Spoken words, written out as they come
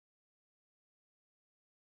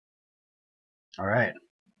Alright,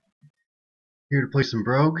 here to play some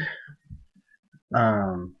Brogue.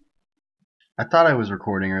 Um, I thought I was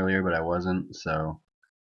recording earlier, but I wasn't, so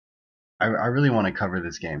I really want to cover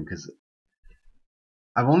this game because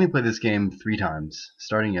I've only played this game 3 times,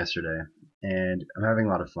 starting yesterday, and I'm having a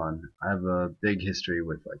lot of fun. I have a big history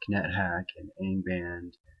with like NetHack and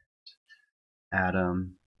Angband,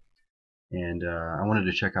 Atom, and I wanted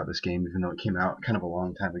to check out this game even though it came out kind of a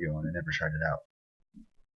long time ago and I never tried it out.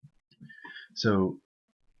 So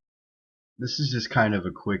this is just kind of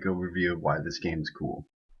a quick overview of why this game's cool,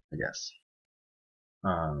 I guess.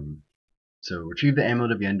 Um, so retrieve the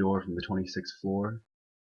amulet of Yendor from the 26th floor.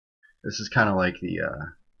 This is kind of like the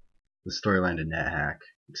storyline to NetHack,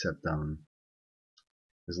 except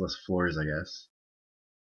there's less floors, I guess.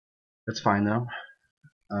 That's fine though.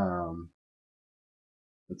 Um,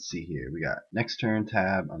 let's see here. We got next turn,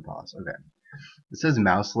 tab, unpause. Okay. It says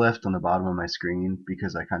mouse left on the bottom of my screen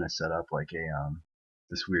because I kind of set up like a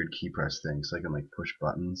this weird key press thing, so I can like push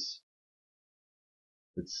buttons.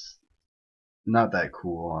 It's not that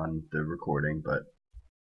cool on the recording, but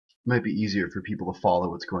it might be easier for people to follow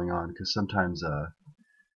what's going on because sometimes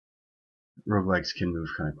roguelikes can move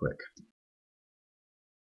kind of quick.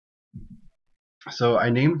 So I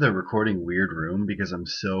named the recording Weird Room because I'm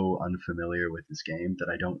so unfamiliar with this game that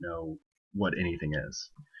I don't know what anything is.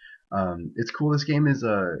 It's cool. This game is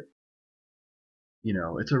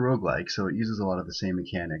it's a roguelike, so it uses a lot of the same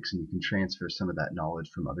mechanics, and you can transfer some of that knowledge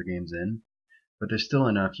from other games in. But there's still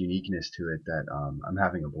enough uniqueness to it that I'm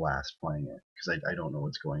having a blast playing it because I don't know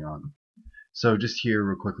what's going on. So just here,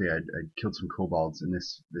 real quickly, I killed some kobolds, and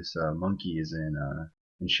this monkey is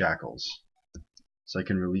in shackles. So I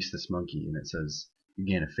can release this monkey, and it says you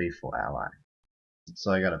gain a faithful ally.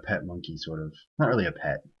 So I got a pet monkey, sort of. Not really a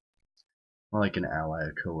pet, more like an ally,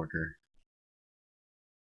 a coworker.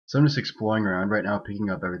 So I'm just exploring around right now, picking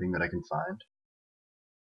up everything that I can find.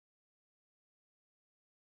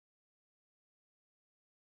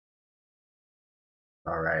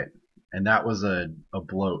 Alright. And that was a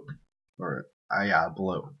bloat. Or, yeah, a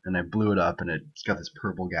bloat. And I blew it up, and it's got this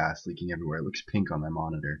purple gas leaking everywhere. It looks pink on my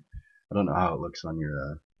monitor. I don't know how it looks on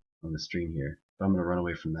your on the stream here, but I'm gonna run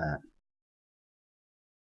away from that.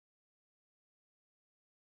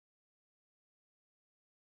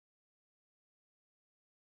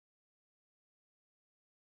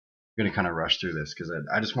 I'm gonna kind of rush through this because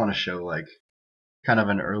I just want to show like kind of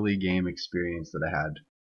an early game experience that I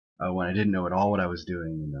had when I didn't know at all what I was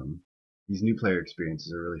doing. And these new player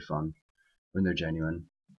experiences are really fun when they're genuine.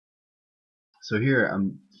 So here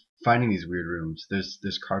I'm finding these weird rooms.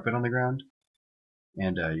 There's carpet on the ground,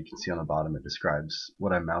 and you can see on the bottom it describes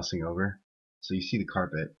what I'm mousing over. So you see the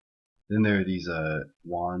carpet. Then there are these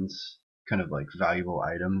wands, kind of like valuable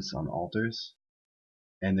items on altars.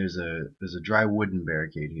 And there's a dry wooden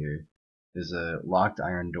barricade here. There's a locked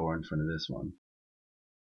iron door in front of this one.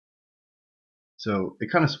 So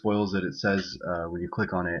it kind of spoils it. It says when you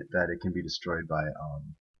click on it that it can be destroyed by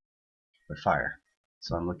fire.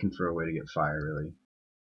 So I'm looking for a way to get fire, really.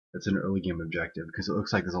 That's an early game objective because it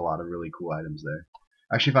looks like there's a lot of really cool items there.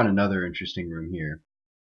 I actually found another interesting room here.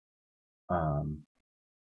 Um,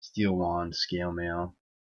 Steel wand, scale mail,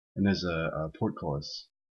 and there's a portcullis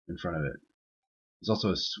in front of it. There's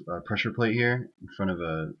also a pressure plate here in front of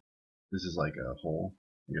a. This is like a hole,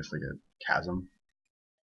 I guess like a chasm.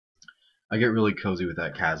 I get really cozy with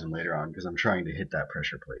that chasm later on because I'm trying to hit that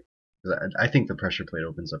pressure plate. 'Cause I think the pressure plate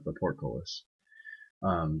opens up the portcullis.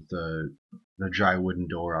 The dry wooden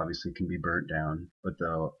door obviously can be burnt down, but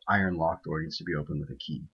the iron lock door needs to be opened with a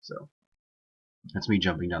key. So that's me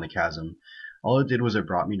jumping down the chasm. All it did was it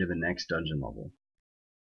brought me to the next dungeon level.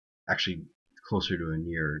 Actually, closer to a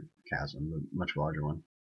near chasm, a much larger one.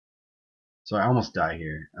 So I almost die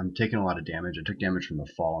here. I'm taking a lot of damage. I took damage from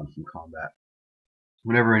the fall and from combat.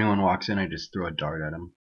 Whenever anyone walks in, I just throw a dart at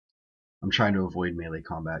them. I'm trying to avoid melee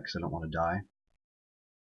combat because I don't want to die.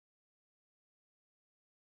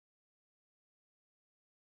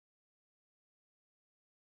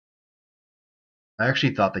 I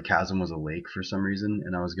actually thought the chasm was a lake for some reason,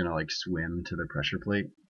 and I was gonna like swim to the pressure plate.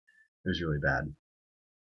 It was really bad.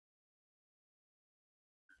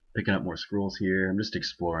 Picking up more scrolls here. I'm just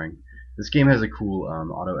exploring. This game has a cool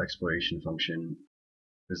auto exploration function.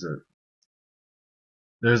 There's a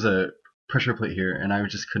there's a pressure plate here, and I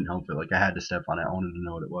just couldn't help it. Like I had to step on it. I wanted to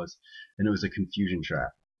know what it was, and it was a confusion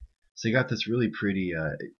trap. So you got this really pretty.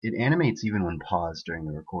 It animates even when paused during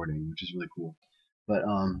the recording, which is really cool. But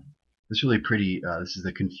this really pretty. This is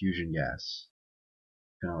the confusion gas,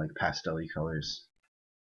 kind of like pastel-y colors.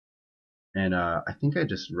 And I think I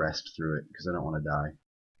just rest through it because I don't want to die.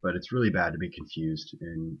 But it's really bad to be confused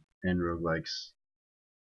in roguelikes.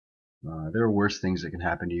 There are worse things that can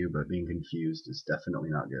happen to you, but being confused is definitely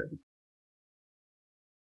not good.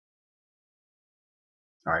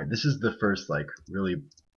 Alright, this is the first, like, really...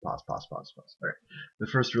 Pause. Alright. The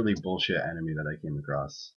first really bullshit enemy that I came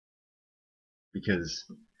across. Because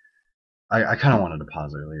I kind of wanted to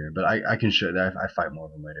pause earlier, but I can show that I fight more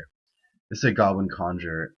of them later. This is a Goblin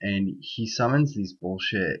Conjurer, and he summons these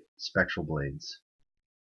bullshit spectral blades.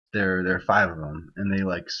 There are 5 of them, and they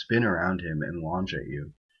like spin around him and launch at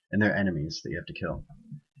you, and they're enemies that you have to kill.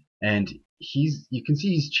 And you can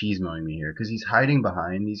see he's cheese mowing me here because he's hiding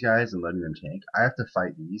behind these guys and letting them tank. I have to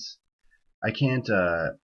fight these. I can't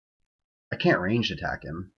ranged attack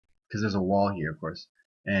him because there's a wall here, of course,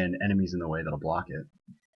 and enemies in the way that'll block it.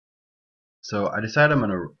 So I decide I'm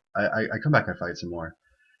gonna. I come back. I fight some more.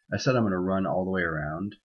 I said I'm gonna run all the way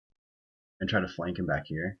around and try to flank him back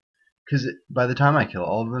here, because by the time I kill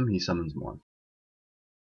all of them, he summons more.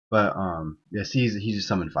 But yeah, see, he just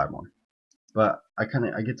summoned 5 more. But I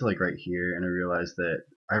get to like right here, and I realize that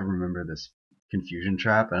I remember this confusion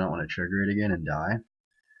trap. I don't want to trigger it again and die.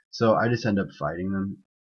 So I just end up fighting them.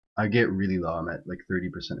 I get really low. I'm at like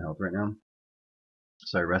 30% health right now.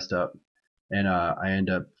 So I rest up, and I end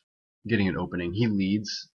up getting an opening. He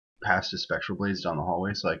leads past his spectral blades down the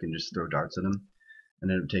hallway, so I can just throw darts at him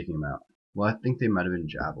and end up taking him out. Well, I think they might have been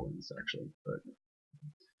javelins actually, but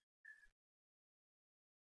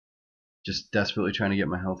just desperately trying to get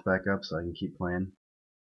my health back up so I can keep playing.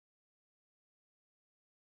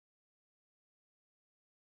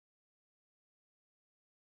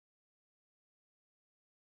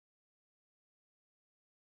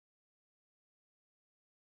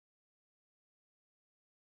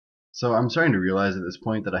 So I'm starting to realize at this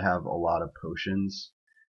point that I have a lot of potions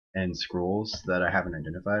and scrolls that I haven't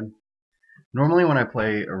identified. Normally when I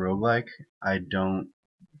play a roguelike, I don't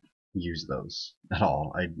use those at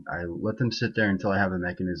all. I let them sit there until I have a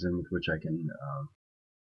mechanism with which I can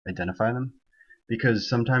identify them, because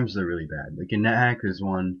sometimes they're really bad. Like in NetHack, there's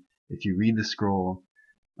one, if you read the scroll,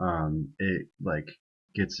 it like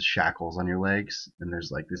gets shackles on your legs, and there's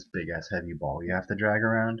like this big ass heavy ball you have to drag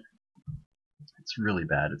around. It's really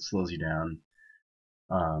bad. It slows you down.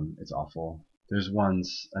 It's awful. There's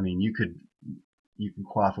ones, I mean, you can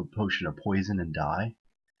quaff a potion of poison and die,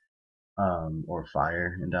 or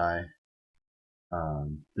fire and die.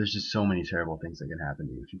 There's just so many terrible things that can happen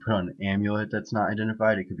to you. If you put on an amulet that's not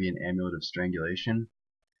identified, it could be an amulet of strangulation.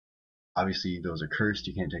 Obviously, those are cursed,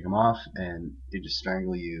 you can't take them off, and they just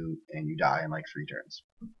strangle you, and you die in like 3 turns.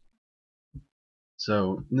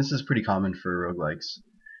 So, this is pretty common for roguelikes.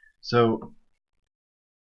 So,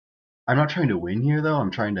 I'm not trying to win here, though.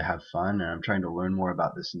 I'm trying to have fun, and I'm trying to learn more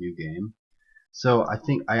about this new game. So, I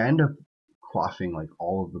think I end up quaffing like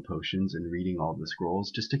all of the potions and reading all of the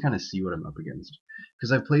scrolls just to kind of see what I'm up against.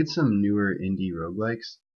 Because I've played some newer indie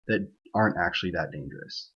roguelikes that aren't actually that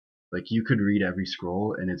dangerous. Like, you could read every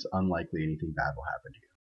scroll, and it's unlikely anything bad will happen to you.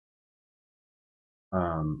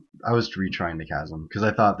 I was retrying the chasm because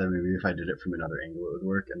I thought that maybe if I did it from another angle it would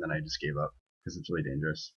work, and then I just gave up because it's really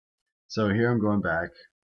dangerous. So here I'm going back.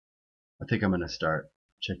 I think I'm going to start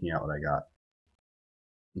checking out what I got.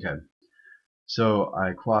 Okay, so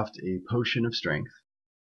I quaffed a potion of strength,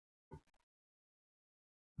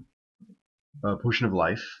 a potion of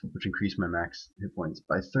life, which increased my max hit points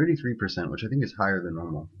by 33%, which I think is higher than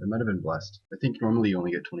normal. It might have been blessed. I think normally you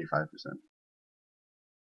only get 25%.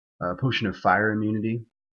 A potion of fire immunity,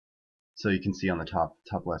 so you can see on the top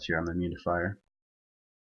left here I'm immune to fire.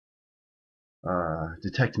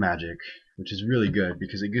 Detect magic, which is really good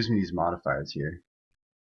because it gives me these modifiers here.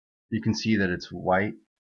 You can see that it's white.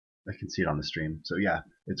 I can see it on the stream. So yeah,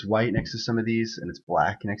 it's white next to some of these, and it's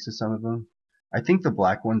black next to some of them. I think the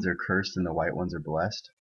black ones are cursed and the white ones are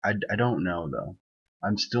blessed. I don't know though.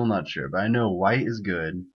 I'm still not sure, but I know white is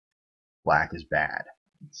good, black is bad.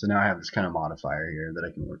 So now I have this kind of modifier here that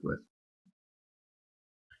I can work with.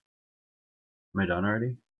 Am I done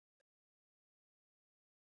already?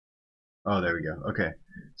 Oh, there we go. Okay.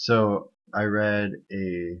 So I read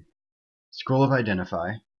a scroll of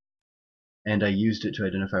identify, and I used it to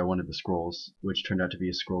identify one of the scrolls, which turned out to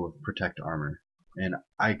be a scroll of protect armor. And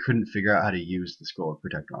I couldn't figure out how to use the scroll of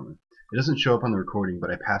protect armor. It doesn't show up on the recording,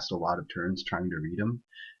 but I passed a lot of turns trying to read them,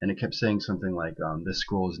 and it kept saying something like, this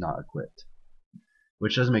scroll is not equipped.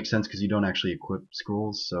 Which doesn't make sense because you don't actually equip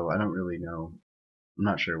scrolls, so I don't really know. I'm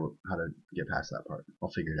not sure how to get past that part. I'll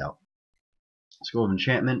figure it out. Scroll of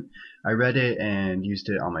Enchantment. I read it and used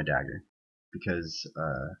it on my dagger because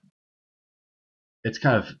it's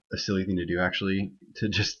kind of a silly thing to do actually, to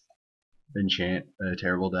just enchant a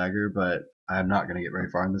terrible dagger, but I'm not going to get very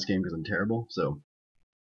far in this game because I'm terrible, so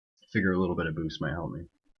I figure a little bit of boost might help me.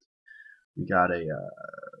 We got a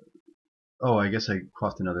Oh, I guess I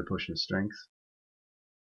quaffed another potion of strength.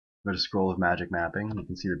 Got a scroll of magic mapping. You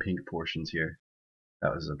can see the pink portions here.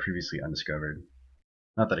 That was previously undiscovered.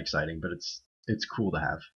 Not that exciting, but it's cool to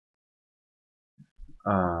have.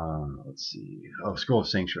 Let's see. Oh, scroll of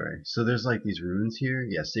sanctuary. So there's like these runes here.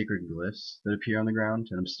 Yeah, sacred glyphs that appear on the ground,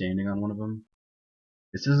 and I'm standing on one of them.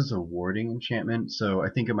 It says it's a warding enchantment, so I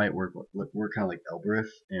think it might work kind of like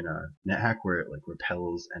Elbereth in a NetHack where it like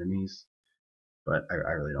repels enemies. But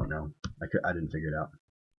I really don't know. I didn't figure it out.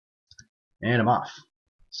 And I'm off.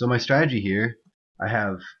 So my strategy here, I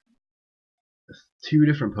have two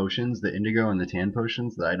different potions, the indigo and the tan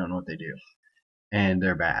potions, that I don't know what they do. And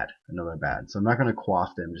they're bad. I know they're bad. So I'm not going to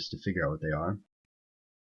quaff them just to figure out what they are.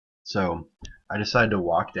 So I decided to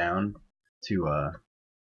walk down to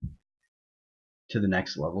the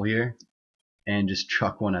next level here and just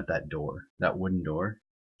chuck one at that door, that wooden door,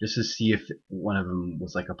 just to see if one of them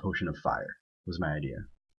was like a potion of fire, was my idea.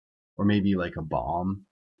 Or maybe like a bomb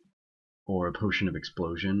or a potion of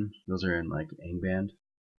explosion. Those are in like Angband.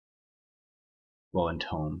 Well, in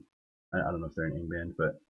Tome. I don't know if they're in Angband,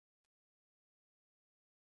 but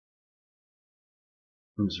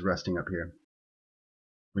I'm just resting up here.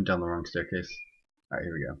 Went down the wrong staircase. Alright,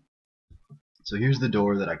 here we go. So here's the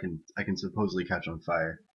door that I can supposedly catch on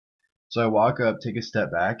fire. So I walk up, take a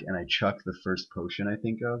step back, and I chuck the first potion I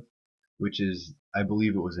think of, which is, I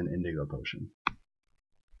believe it was an indigo potion.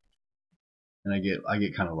 And I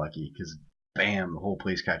get kind of lucky because bam, the whole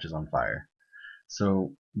place catches on fire.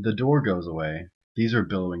 So the door goes away. These are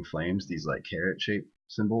billowing flames, these like carrot shaped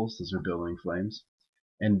symbols, those are billowing flames.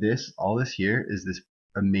 And all this here is this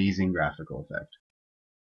amazing graphical effect.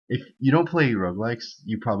 If you don't play roguelikes,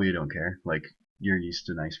 you probably don't care. Like, you're used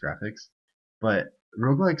to nice graphics. But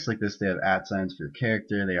roguelikes like this, they have @ signs for the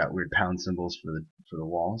character, they got weird pound symbols for the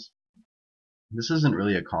walls. This isn't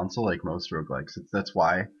really a console like most roguelikes. That's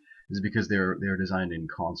why, is because they were designed in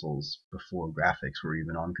consoles before graphics were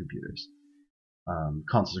even on computers.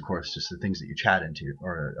 Consoles, of course, just the things that you chat into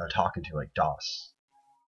or talk into, like DOS.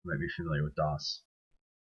 You might be familiar with DOS.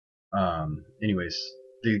 Anyways,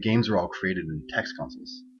 the games were all created in text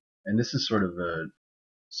consoles, and this is sort of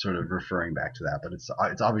referring back to that, but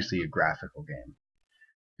it's obviously a graphical game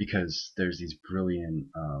because there's these brilliant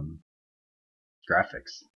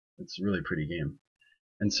graphics. It's a really pretty game,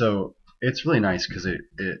 and so it's really nice because it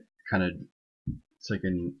kind of, it's like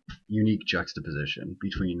a unique juxtaposition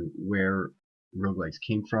between where roguelikes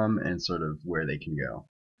came from and sort of where they can go.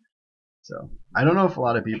 So I don't know if a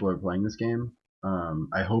lot of people are playing this game.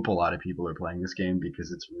 I hope a lot of people are playing this game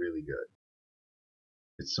because it's really good.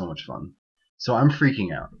 It's so much fun. So I'm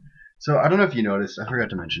freaking out. So I don't know if you noticed, I forgot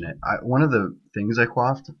to mention it. One of the things I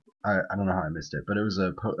quaffed, I don't know how I missed it, but it was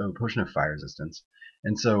a potion of fire resistance.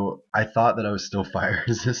 And so I thought that I was still fire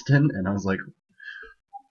resistant, and I was like,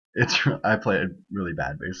 I played really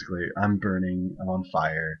bad basically. I'm burning, I'm on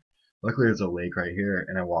fire. Luckily there's a lake right here,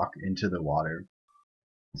 and I walk into the water.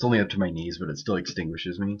 It's only up to my knees, but it still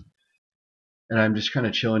extinguishes me. And I'm just kind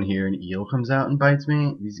of chilling here, and an eel comes out and bites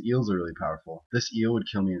me. These eels are really powerful. This eel would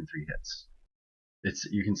kill me in 3 hits.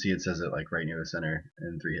 You can see it says it like right near the center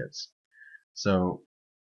in 3 hits. So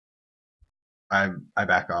I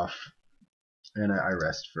back off and I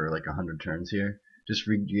rest for like 100 turns here, just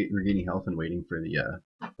regaining health and waiting for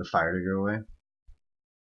the fire to go away.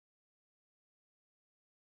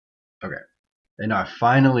 Okay, and now I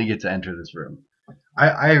finally get to enter this room.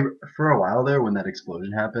 I for a while there, when that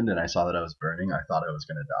explosion happened and I saw that I was burning, I thought I was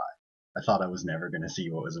gonna die. I thought I was never gonna see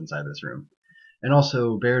what was inside this room. And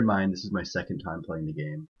also, bear in mind, this is my second time playing the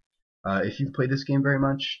game. If you've played this game very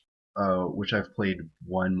much, which I've played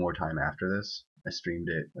one more time after this, I streamed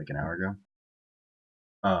it like an hour ago.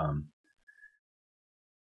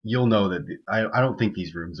 You'll know that I don't think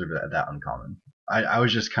these rooms are that uncommon. I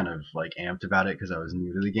was just kind of like amped about it because I was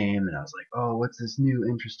new to the game, and I was like, oh, what's this new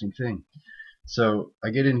interesting thing? So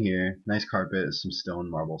I get in here, nice carpet, some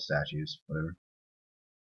stone marble statues, whatever.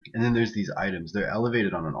 And then there's these items. They're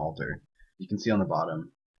elevated on an altar. You can see on the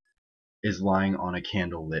bottom is lying on a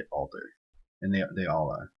candle lit altar, and they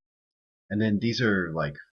all are. And then these are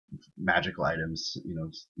like magical items,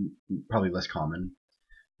 probably less common.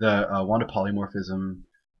 The wand of polymorphism,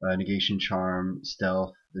 negation charm,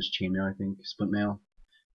 stealth. There's chainmail, I think, splint mail,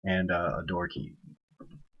 and a door key.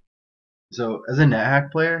 So as a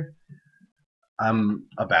NetHack player, I'm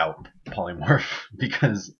about polymorph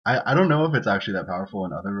because I don't know if it's actually that powerful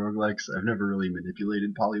in other roguelikes. I've never really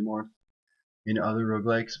manipulated polymorph in other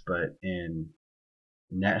roguelikes, but in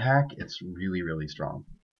NetHack, it's really, really strong.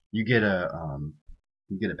 You get a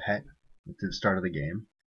pet at the start of the game,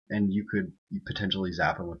 and you potentially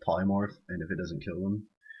zap them with polymorph, and if it doesn't kill them,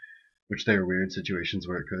 which there are weird situations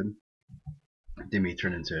where it could, They may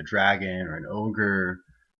turn into a dragon or an ogre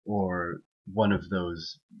or one of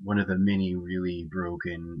the many really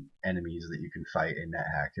broken enemies that you can fight in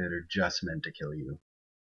NetHack that are just meant to kill you.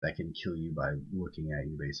 That can kill you by looking at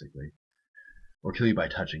you, basically, or kill you by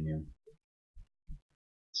touching you.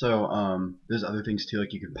 So there's other things too,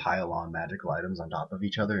 like you can pile on magical items on top of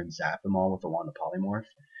each other and zap them all with a wand of polymorph,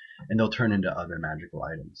 and they'll turn into other magical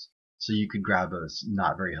items. So you could grab a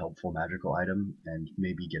not very helpful magical item and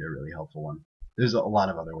maybe get a really helpful one. There's a lot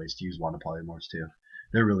of other ways to use wand of polymorphs too.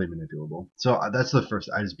 They're really manipulable. So that's the first.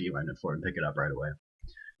 I just beeline it for it and pick it up right away.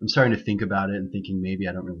 I'm starting to think about it and thinking maybe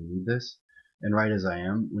I don't really need this. And right as I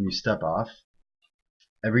am, when you step off,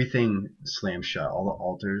 everything slams shut. All the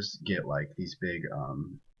altars get like these big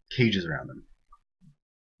cages around them.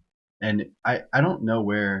 And I don't know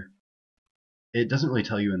where, it doesn't really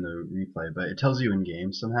tell you in the replay, but it tells you in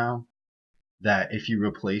game somehow that if you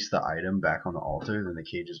replace the item back on the altar, then the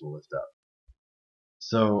cages will lift up.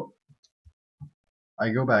 So I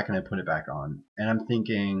go back and I put it back on, and I'm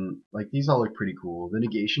thinking, like, these all look pretty cool. The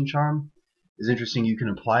negation charm is interesting. You can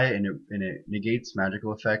apply it, and it negates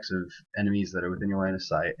magical effects of enemies that are within your line of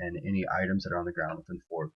sight and any items that are on the ground within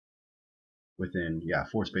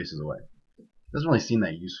 4 spaces away. Doesn't really seem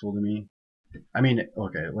that useful to me. I mean,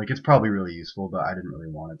 okay, like it's probably really useful, but I didn't really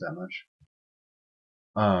want it that much.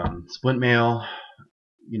 Splint mail,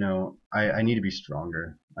 you know, I need to be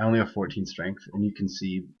stronger. I only have 14 strength, and you can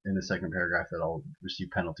see in the second paragraph that I'll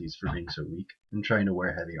receive penalties for being so weak and trying to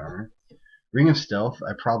wear heavy armor. Ring of Stealth,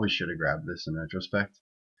 I probably should have grabbed this in retrospect.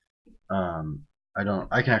 I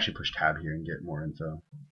can actually push tab here and get more info.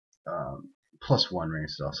 +1 Ring of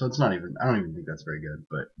Stealth, so it's not even, I don't even think that's very good,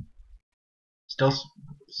 but stealth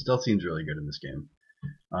seems really good in this game.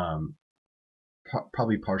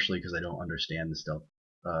 Probably partially because I don't understand the stealth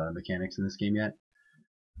mechanics in this game yet,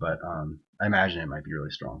 but I imagine it might be really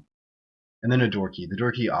strong. And then a door key. The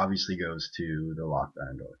door key obviously goes to the locked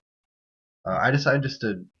iron door. I decided just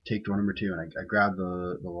to take door number 2, and I grabbed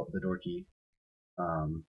the door key.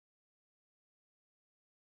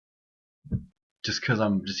 Just because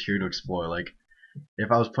I'm just here to explore. Like, if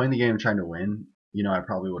I was playing the game trying to win, you know, I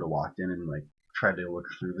probably would have walked in and like tried to look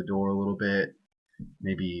through the door a little bit,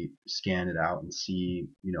 maybe scan it out and see,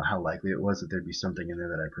 you know, how likely it was that there'd be something in there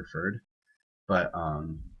that I preferred. But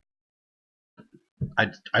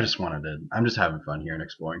I just wanted to. I'm just having fun here and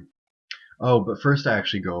exploring. Oh, but first I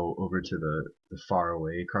actually go over to the far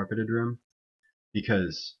away carpeted room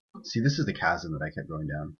because see, this is the chasm that I kept going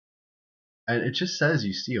down. And it just says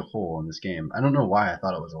you see a hole in this game. I don't know why I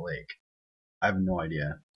thought it was a lake. I have no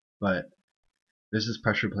idea. But there's this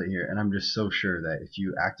pressure plate here, and I'm just so sure that if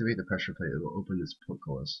you activate the pressure plate, it will open this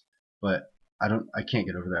portcullis. But I can't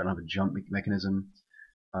get over there. I don't have a jump mechanism.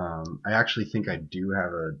 I actually think I do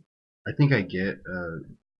have I think I get a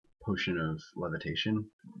potion of levitation.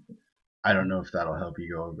 I don't know if that'll help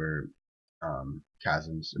you go over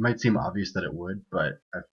chasms. It might seem obvious that it would, but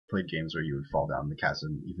I've played games where you would fall down the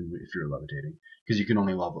chasm even if you're levitating, because you can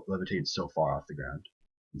only levitate so far off the ground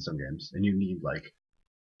in some games, and you need like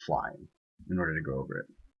flying in order to go over it.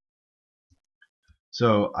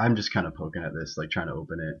 So I'm just kind of poking at this, like trying to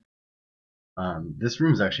open it. This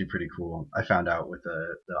room is actually pretty cool. I found out with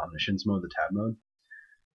the omniscience mode, the tab mode.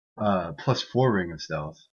 +4 ring of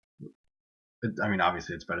stealth. I mean,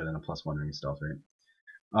 obviously it's better than a +1 ring of stealth,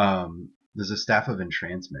 right? There's a staff of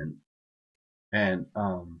entrancement, and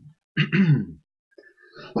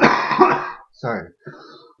sorry.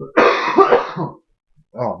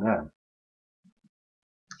 Oh man.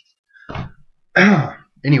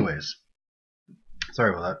 Anyways,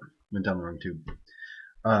 sorry about that. Went down the wrong tube.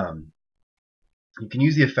 You can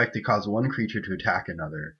use the effect to cause one creature to attack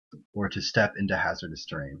another, or to step into hazardous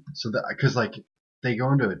terrain. So that, because like they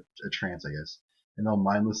go into a trance, I guess, and they'll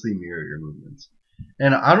mindlessly mirror your movements.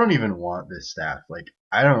 And I don't even want this staff. Like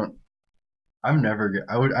I don't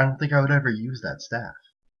think I would ever use that staff.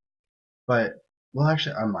 But well,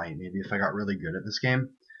 actually, I might maybe if I got really good at this game.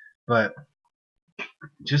 But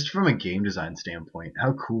just from a game design standpoint,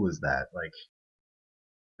 how cool is that? Like,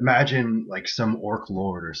 imagine like some orc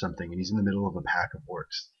lord or something, and he's in the middle of a pack of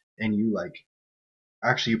orcs, and you like,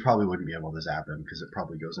 actually, you probably wouldn't be able to zap him because it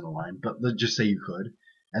probably goes in a line. But let's just say you could,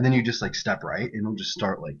 and then you just like step right, and he'll just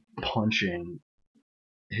start like punching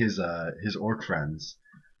his orc friends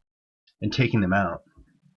and taking them out.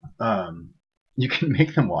 You can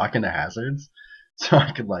make them walk into hazards, so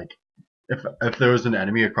I could like, if there was an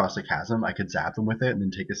enemy across the chasm, I could zap them with it and then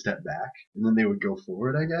take a step back, and then they would go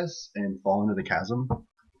forward, I guess, and fall into the chasm.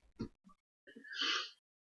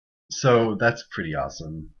 So that's pretty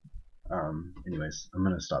awesome. Anyways, I'm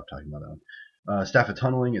gonna stop talking about that one. Staff of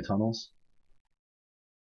tunneling, it tunnels.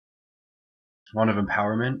 One of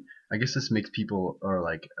empowerment. I guess this makes people or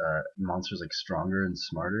like monsters like stronger and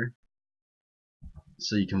smarter,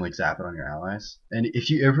 so you can like zap it on your allies. And if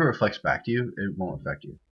you ever reflects back to you, it won't affect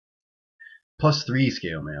you. +3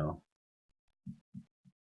 scale mail.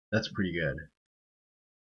 That's pretty good.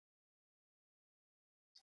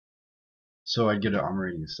 So I'd get an armor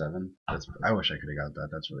rating of 7. I wish I could have got that.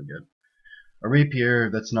 That's really good. A rapier.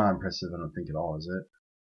 That's not impressive. I don't think at all, is it?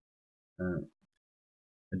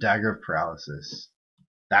 A dagger of paralysis.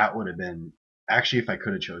 That would have been actually if I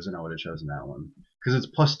could have chosen, I would have chosen that one because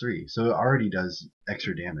it's +3, so it already does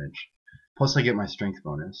extra damage. Plus, I get my strength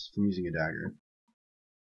bonus from using a dagger.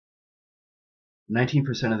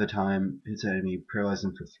 19% of the time, hits an enemy, paralyze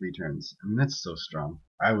them for 3 turns. I mean, that's so strong.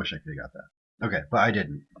 I wish I could have got that. Okay, but I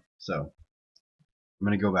didn't. So I'm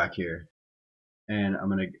gonna go back here, and I'm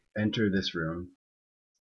gonna enter this room.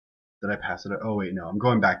 Did I pass it? Oh wait, no. I'm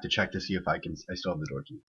going back to check to see if I still have the door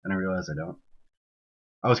key, and I realize I don't.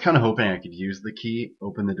 I was kind of hoping I could use the key,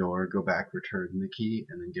 open the door, go back, return the key,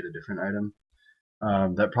 and then get a different item.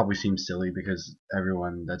 That probably seems silly because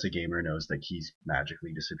everyone that's a gamer knows that keys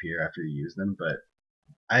magically disappear after you use them, but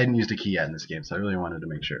I hadn't used a key yet in this game, so I really wanted to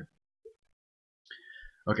make sure.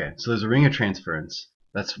 Okay, so there's a ring of transference.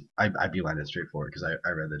 I beelined it straight forward because I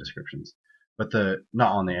read the descriptions, but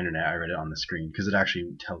not on the internet. I read it on the screen because it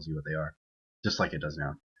actually tells you what they are, just like it does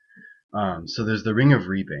now. So there's the ring of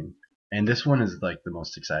reaping, and this one is like the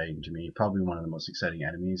most exciting to me. Probably one of the most exciting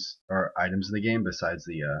enemies or items in the game besides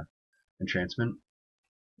the entrancement.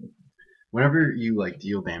 Whenever you like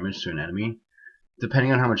deal damage to an enemy,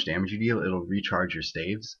 depending on how much damage you deal, it'll recharge your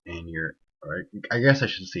staves and your, or I guess I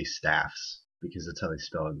should say staffs because that's how they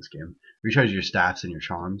spell it in this game. Recharge your staffs and your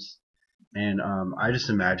charms. And I just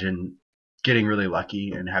imagine getting really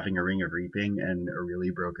lucky and having a ring of reaping and a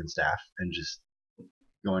really broken staff and just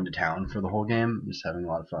going to town for the whole game, just having a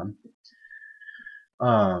lot of fun.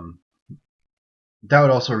 That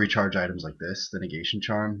would also recharge items like this, the negation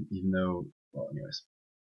charm, even though, well, anyways.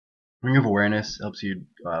 Ring of Awareness helps you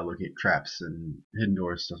locate traps and hidden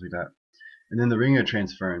doors, stuff like that. And then the Ring of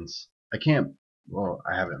Transference, I can't, well,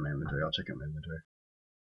 I have it in my inventory. I'll check out my inventory.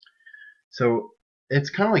 So it's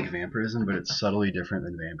kind of like vampirism, but it's subtly different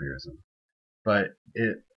than vampirism. But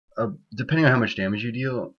depending on how much damage you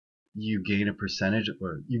deal, you gain a percentage,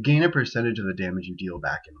 or you gain a percentage of the damage you deal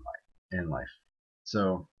back in life.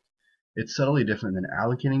 So it's subtly different than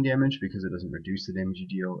allocating damage because it doesn't reduce the damage you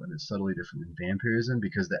deal, and it's subtly different than vampirism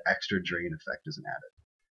because the extra drain effect isn't added.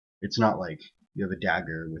 It's not like you have a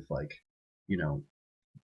dagger with like, you know,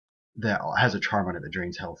 that has a charm on it that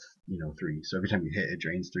drains health, 3. So every time you hit, it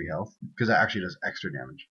drains 3 health because that actually does extra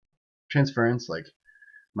damage. Transference, like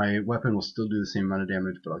my weapon will still do the same amount of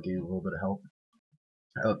damage, but I'll gain a little bit of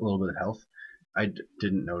health. I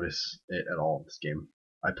didn't notice it at all this game.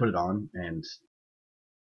 I put it on and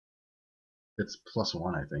it's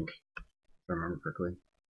 +1, I think, if I remember correctly.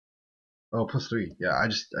 Oh, +3. Yeah,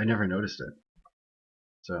 I never noticed it.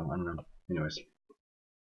 So I don't know. Anyways,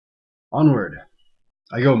 onward.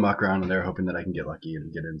 I go muck around in there hoping that I can get lucky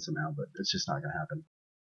and get in somehow, but it's just not gonna happen.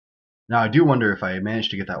 Now I do wonder if I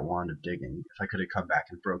managed to get that wand of digging, if I could have come back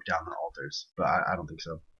and broke down the altars, but I don't think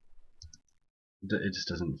so. It just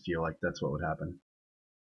doesn't feel like that's what would happen.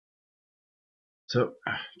 So,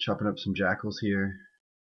 chopping up some jackals here.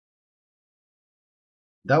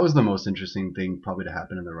 That was the most interesting thing probably to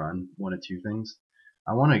happen in the run. One of 2 things.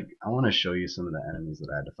 I want to show you some of the enemies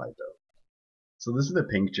that I had to fight though. So this is the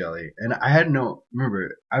pink jelly, and I had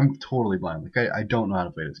remember, I'm totally blind. Like I don't know how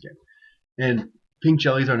to play this game. And pink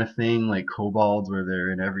jellies aren't a thing like kobolds where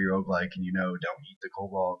they're in every roguelike and don't eat the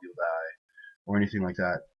kobold, you'll die, or anything like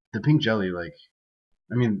that. The pink jelly, like,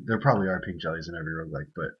 I mean, there probably are pink jellies in every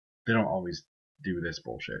roguelike, but they don't always do this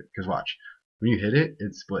bullshit. Because watch, when you hit it,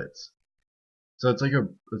 it splits. So it's like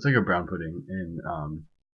a brown pudding in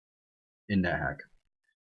NetHack.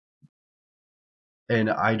 And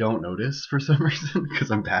I don't notice for some reason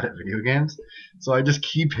because I'm bad at video games. So I just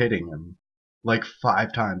keep hitting him like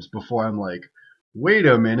 5 times before I'm like, wait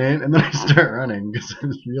a minute, and then I start running because I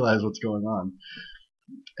just realize what's going on.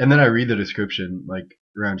 And then I read the description like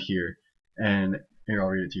around here, and here I'll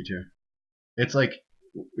read it to you too. It's like,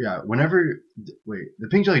 yeah, the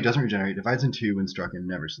pink jelly doesn't regenerate, divides in 2 when struck, and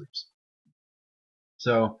never sleeps.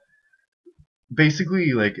 So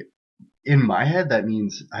basically, like, in my head, that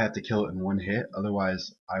means I have to kill it in 1 hit,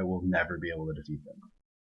 otherwise I will never be able to defeat them.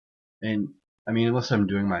 And I mean, unless I'm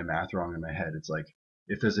doing my math wrong in my head, it's like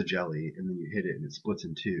if there's a jelly and then you hit it and it splits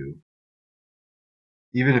in 2,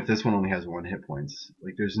 even if this one only has 1 hit points,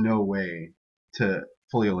 like there's no way to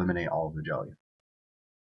fully eliminate all of the jelly.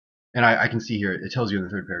 And I can see here, it tells you in the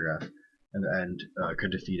 3rd paragraph, and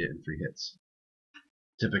could defeat it in 3 hits.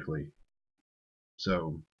 typically.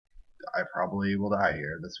 So I probably will die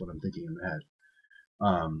here. That's what I'm thinking in my head.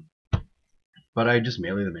 But I just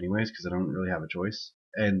melee them anyways because I don't really have a choice.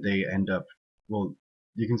 And they end up, well,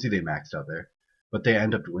 you can see they maxed out there, but they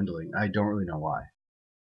end up dwindling. I don't really know why.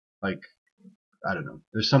 Like, I don't know.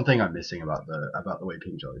 There's something I'm missing about the way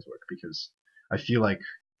pink jellies work, because I feel like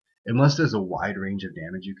unless there's a wide range of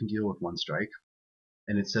damage you can deal with one strike,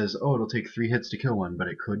 and it says, oh, it'll take 3 hits to kill one, but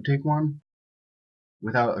it could take one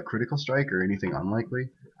without a critical strike or anything unlikely.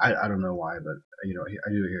 I don't know why, but you know, I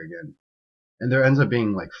do it here again. And there ends up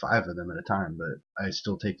being like 5 of them at a time, but I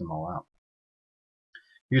still take them all out.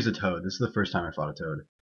 Here's a toad. This is the first time I fought a toad.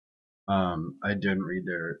 I didn't read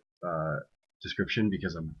their description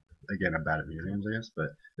because I'm bad at video games, I guess. But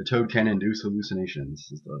the toad can induce hallucinations.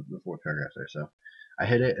 Is the 4th paragraph there. So I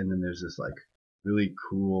hit it, and then there's this like really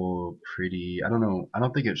cool, pretty. I don't know. I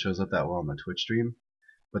don't think it shows up that well on the Twitch stream,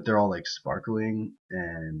 but they're all like sparkling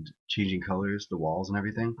and changing colors, the walls and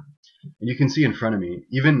everything. And you can see in front of me,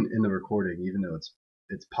 even in the recording, even though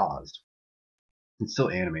it's paused, it's still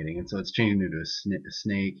animating, and so it's changing into a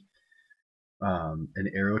snake,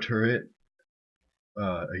 an arrow turret,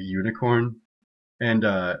 a unicorn, and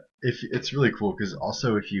if it's really cool because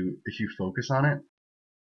also if you focus on it,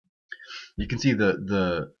 you can see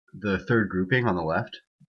the 3rd grouping on the left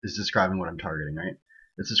is describing what I'm targeting, right?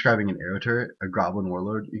 It's describing an arrow turret, a goblin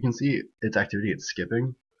warlord. You can see its activity, it's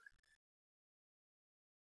skipping.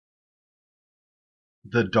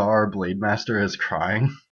 The Dar Blade Master is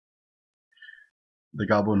crying. The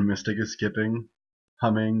goblin mystic is skipping,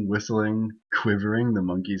 humming, whistling, quivering. The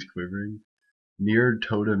monkey's quivering. Mirrored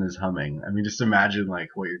totem is humming. I mean, just imagine like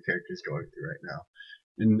what your character's going through right now.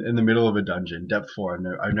 In the middle of a dungeon, depth 4.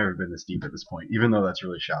 I've never been this deep at this point, even though that's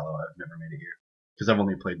really shallow. I've never made it here because I've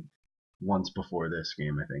only played once before this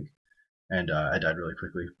game, I think, and I died really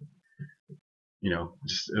quickly. You know,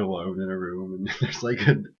 just alone in a room, and there's like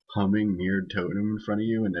a humming mirrored totem in front of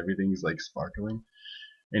you, and everything's like sparkling.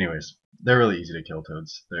 Anyways, they're really easy to kill,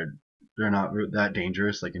 toads. They're not that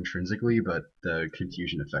dangerous like intrinsically, but the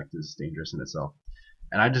confusion effect is dangerous in itself.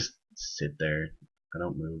 And I just sit there. I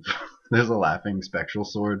don't move. There's a laughing spectral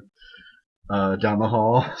sword down the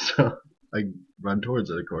hall, so I run towards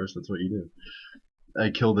it. Of course, that's what you do. I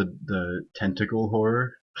kill the tentacle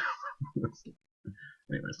horror.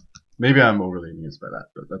 Anyways, maybe I'm overly amused by that,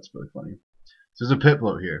 but that's really funny. So there's a pit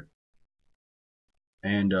bloat here,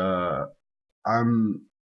 and I'm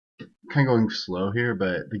kind of going slow here,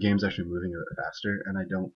 but the game's actually moving a bit faster, and I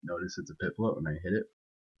don't notice it's a pit bloat when I hit it,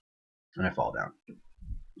 and I fall down.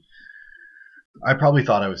 I probably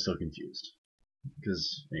thought I was still confused,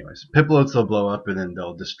 because anyways, pit bloats, they'll blow up and then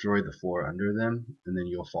they'll destroy the floor under them, and then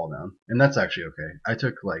you'll fall down, and that's actually okay. I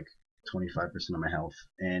took like 25% of my health,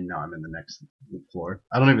 and now I'm in the next floor.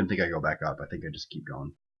 I don't even think I go back up. I think I just keep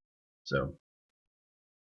going. So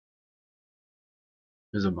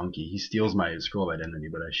there's a monkey. He steals my scroll of identity,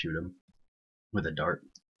 but I shoot him with a dart.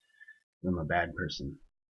 I'm a bad person.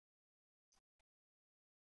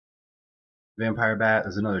 Vampire bat.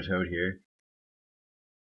 There's another toad here.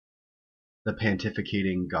 The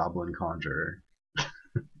pontificating goblin conjurer.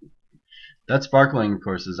 That sparkling, of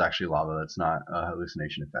course, is actually lava. That's not a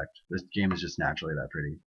hallucination effect. This game is just naturally that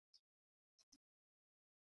pretty.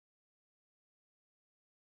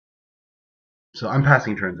 So I'm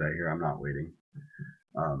passing turns out here. I'm not waiting.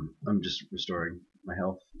 I'm just restoring my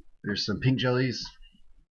health. There's some pink jellies.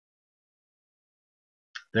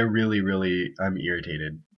 They're really, I'm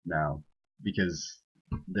irritated now because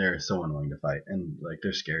they're so annoying to fight, and like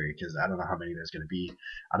they're scary because I don't know how many there's going to be.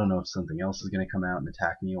 I don't know if something else is going to come out and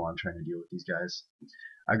attack me while I'm trying to deal with these guys.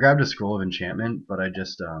 I grabbed a scroll of enchantment, but I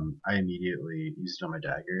just I immediately used it on my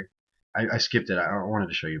dagger. I skipped it. I wanted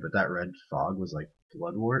to show you, but that red fog was like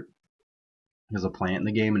bloodwort. There's a plant in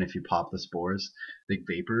the game, and if you pop the spores, the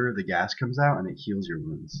vapor, the gas comes out, and it heals your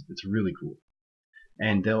wounds. It's really cool.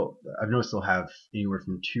 And I've noticed they'll have anywhere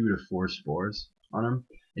from 2 to 4 spores on them,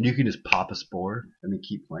 and you can just pop a spore and then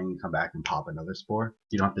keep playing and come back and pop another spore.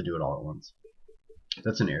 You don't have to do it all at once.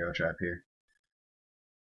 That's an arrow trap here.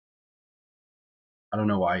 I don't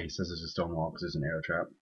know why he says it's a stone wall, because it's an arrow trap.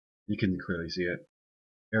 You can clearly see it.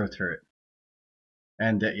 Arrow turret.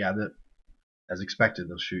 And yeah, as expected,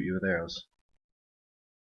 they'll shoot you with arrows.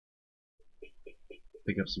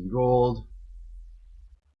 Pick up some gold.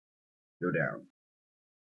 Go down.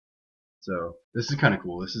 So this is kind of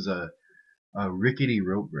cool. This is a rickety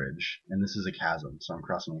rope bridge, and this is a chasm. So I'm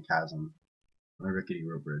crossing a chasm on a rickety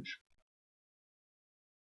rope bridge.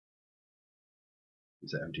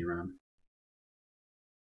 It's an empty room.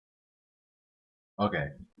 Okay,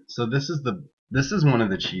 so this is one of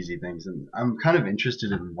the cheesy things, and I'm kind of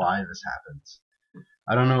interested in why this happens.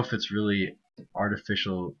 I don't know if it's really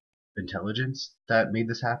artificial intelligence that made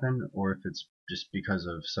this happen, or if it's just because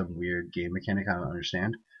of some weird game mechanic I don't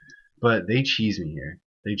understand. But they cheese me here.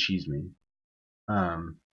 They cheese me.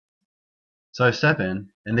 Um, so I step in,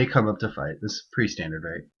 and they come up to fight. This is pretty standard,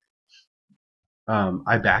 right?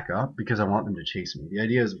 I back up because I want them to chase me. The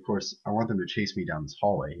idea is, of course, I want them to chase me down this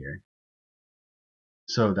hallway here,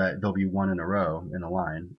 so that there'll be one in a row in a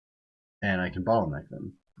line, and I can bottleneck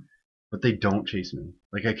them. But they don't chase me.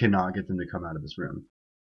 Like, I cannot get them to come out of this room.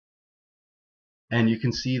 And you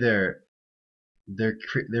can see they're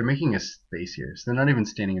making a space here, so they're not even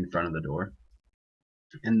standing in front of the door.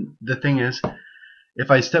 And the thing is,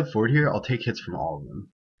 if I step forward here, I'll take hits from all of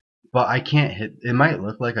them. But I can't hit. It might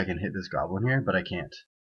look like I can hit this goblin here, but I can't.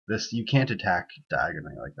 You can't attack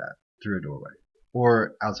diagonally like that through a doorway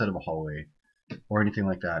or outside of a hallway or anything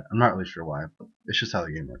like that. I'm not really sure why. It's just how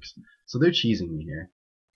the game works. So they're cheesing me here,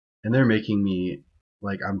 and they're making me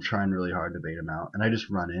like I'm trying really hard to bait them out, and I just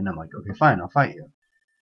run in. I'm like, okay, fine, I'll fight you.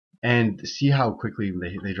 And see how quickly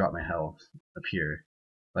they drop my health up here.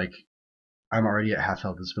 Like, I'm already at half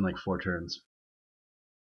health. It's been like 4 turns.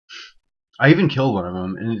 I even killed one of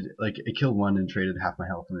them, and it killed one and traded half my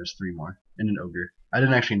health, and there's 3 more. And an ogre. I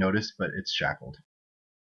didn't actually notice, but it's shackled.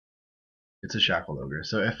 It's a shackled ogre.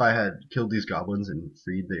 So if I had killed these goblins and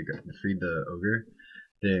freed the ogre,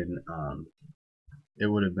 then it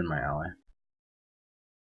would have been my ally.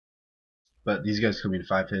 But these guys come in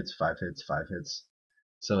 5 hits, 5 hits, 5 hits.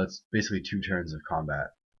 So it's basically 2 turns of combat.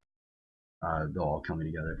 They'll all come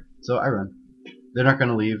together. So I run. They're not going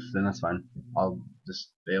to leave, then that's fine. I'll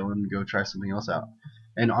just bail and go try something else out.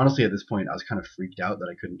 And honestly, at this point, I was kind of freaked out that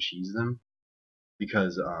I couldn't cheese them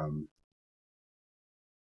because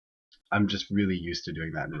I'm just really used to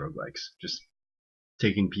doing that in roguelikes. Just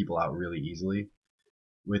taking people out really easily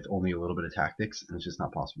with only a little bit of tactics, and it's just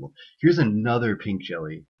not possible. Here's another pink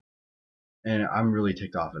jelly, and I'm really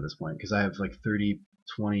ticked off at this point because I have like 30,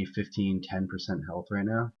 20, 15, 10% health right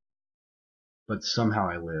now, but somehow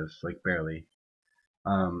I live, like barely.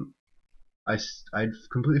 I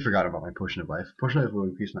completely forgot about my potion of life. Potion of life will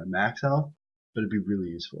increase my max health, but it'd be really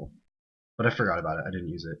useful. But I forgot about it. I didn't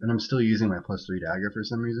use it, and I'm still using my +3 dagger for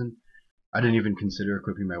some reason. I didn't even consider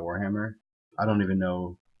equipping my warhammer. I don't even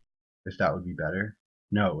know if that would be better.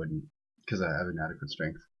 No, it wouldn't, because I have inadequate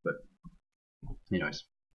strength. But anyways,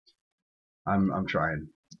 I'm trying.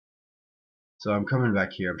 So I'm coming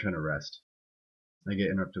back here. I'm trying to rest. I get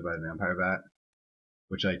interrupted by a vampire bat,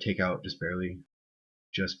 which I take out just barely.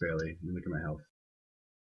 And look at my health.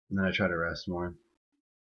 And then I try to rest more.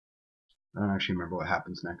 I don't actually remember what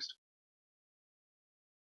happens next.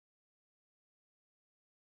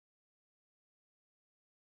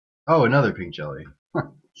 Oh, another pink jelly.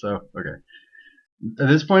 So, okay. At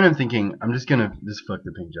this point, I'm thinking I'm just gonna fuck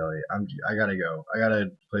the pink jelly. I gotta go. I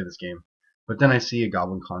gotta play this game. But then I see a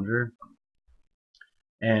goblin conjurer,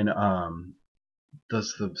 and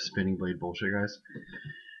that's the spinning blade bullshit, guys.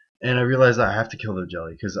 And I realize that I have to kill the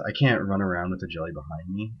jelly because I can't run around with the jelly behind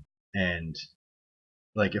me. And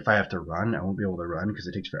like, if I have to run, I won't be able to run because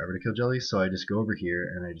it takes forever to kill jellies. So I just go over here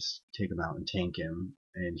and I just take him out and tank him,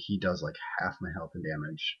 and he does like half my health and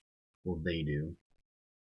damage. Well, they do.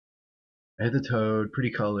 I hit the toad,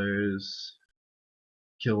 pretty colors,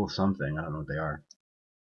 kill something, I don't know what they are.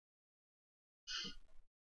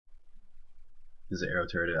 There's an arrow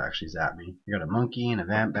turret that actually zapped me. I got a monkey and a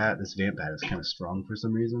vamp bat. This vamp bat is kind of strong for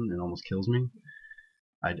some reason and almost kills me.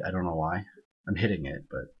 I don't know why. I'm hitting it,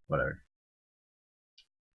 but whatever.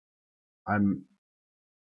 I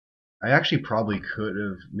actually probably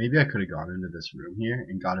maybe I could have gone into this room here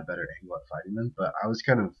and got a better angle at fighting them, but I was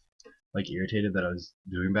kind of like irritated that I was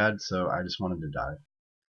doing bad, so I just wanted to dive.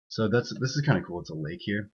 So this is kind of cool. It's a lake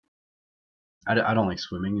here. I don't like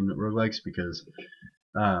swimming in roguelikes because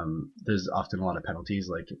there's often a lot of penalties,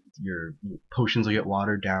 like your potions will get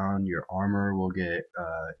watered down, your armor will get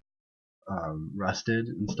rusted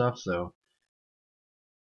and stuff, so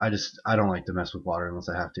I don't like to mess with water unless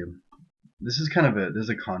I have to. This is kind of there's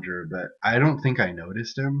a conjurer, but I don't think I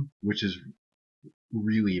noticed him, which is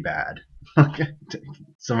really bad.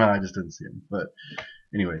 Somehow I just didn't see him. But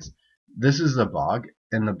anyways, this is the bog,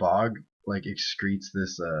 and the bog like excretes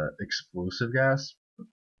this explosive gas.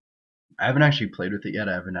 I haven't actually played with it yet.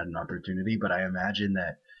 I haven't had an opportunity, but I imagine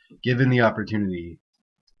that given the opportunity,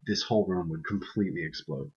 this whole room would completely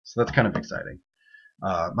explode. So that's kind of exciting.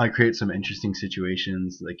 Might create some interesting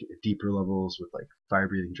situations, like deeper levels with like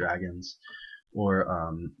fire-breathing dragons, or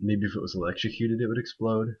maybe if it was electrocuted, it would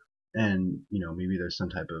explode. And maybe there's some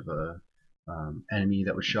type of enemy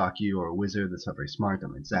that would shock you, or a wizard that's not very smart that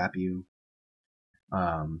might zap you.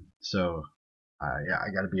 So Yeah, I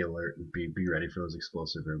gotta be alert and be ready for those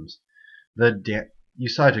explosive rooms. You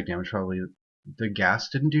saw I took damage probably. The gas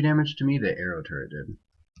didn't do damage to me. The arrow turret did.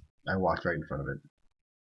 I walked right in front of it.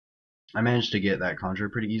 I managed to get that conjurer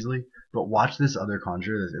pretty easily. But watch this other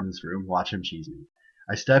conjurer that's in this room. Watch him cheese me.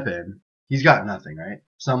 I step in. He's got nothing, right?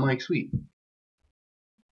 So I'm like, sweet.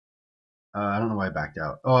 I don't know why I backed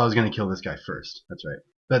out. Oh, I was gonna kill this guy first. That's right.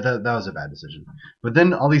 But that was a bad decision. But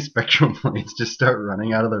then all these spectral blades just start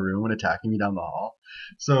running out of the room and attacking me down the hall.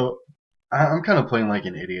 So I'm kind of playing like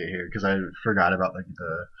an idiot here because I forgot about like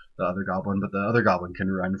the other goblin, but the other goblin can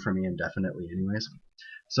run for me indefinitely anyways.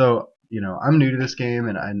 So I'm new to this game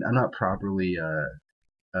and I'm not properly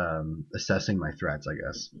assessing my threats, I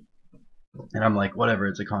guess. And I'm like, whatever,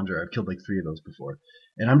 it's a conjurer. I've killed like 3 of those before.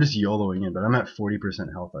 And I'm just YOLOing in, but I'm at 40%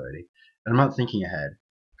 health already. And I'm not thinking ahead.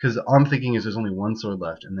 Because all I'm thinking is there's only one sword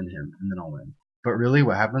left, and then him, and then I'll win. But really,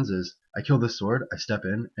 what happens is, I kill this sword, I step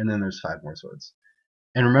in, and then there's 5 more swords.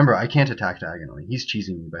 And remember, I can't attack diagonally. He's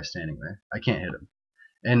cheesing me by standing there. I can't hit him.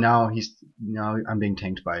 And now I'm being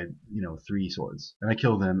tanked by, 3 swords. And I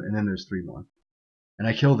kill them, and then there's 3 more. And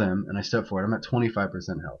I kill them, and I step forward. I'm at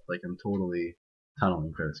 25% health. Like, I'm totally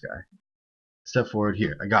tunneling for this guy. Step forward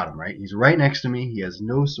here. I got him, right? He's right next to me. He has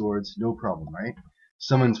no swords, no problem, right?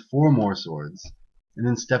 Summons 4 more swords, and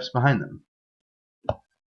then steps behind them.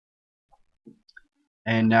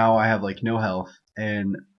 And now I have like no health,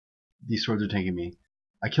 and these swords are taking me.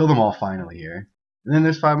 I kill them all finally here. And then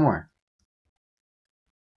there's 5 more.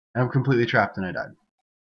 And I'm completely trapped and I died.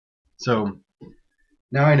 So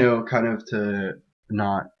now I know kind of to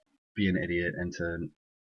not be an idiot and to,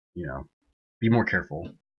 be more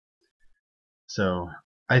careful. So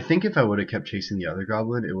I think if I would have kept chasing the other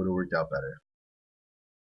goblin, it would have worked out better.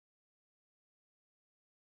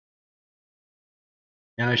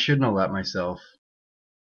 And I shouldn't have let myself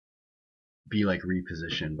be like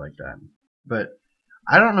repositioned like that. But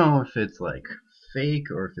I don't know if it's like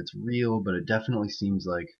fake or if it's real, but it definitely seems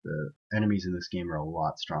like the enemies in this game are a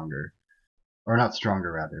lot stronger. Or not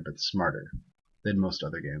stronger rather, but smarter than most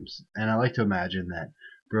other games. And I like to imagine that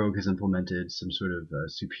Brogue has implemented some sort of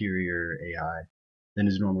superior AI than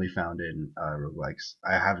is normally found in roguelikes.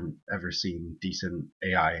 I haven't ever seen decent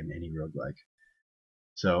AI in any roguelike.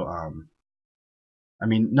 So, I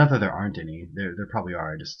mean, not that there aren't any. There probably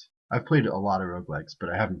are. I've played a lot of roguelikes, but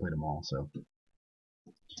I haven't played them all. So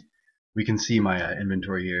we can see my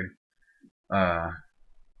inventory here. The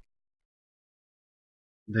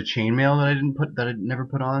chainmail that I never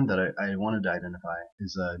put on that I wanted to identify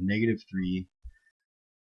is a -3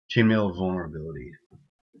 chainmail of vulnerability.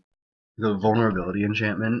 The vulnerability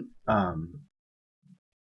enchantment,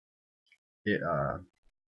 it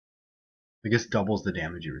I guess doubles the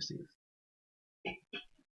damage you receive.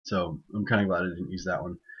 So I'm kind of glad I didn't use that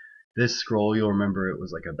one. This scroll, you'll remember it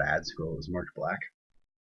was like a bad scroll. It was marked black.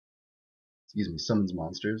 Excuse me, summons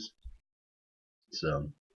monsters.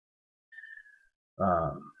 So,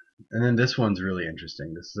 and then this one's really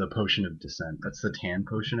interesting. This is a potion of descent. That's the tan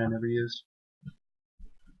potion I never used.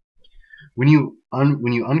 When you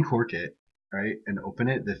uncork it, right, and open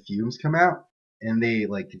it, the fumes come out and they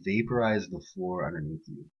like vaporize the floor underneath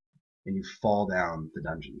you, and you fall down the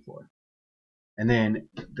dungeon floor. And then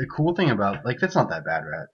the cool thing about that's not that bad,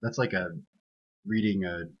 Rat. That's like reading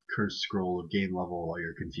a cursed scroll of game level while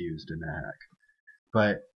you're confused in the heck.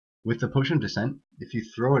 But with the potion of descent, if you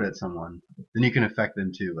throw it at someone, then you can affect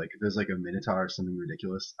them too. Like if there's like a minotaur or something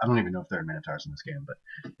ridiculous. I don't even know if there are minotaurs in this game, but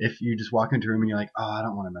if you just walk into a room and you're like, oh, I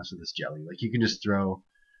don't want to mess with this jelly, like you can just throw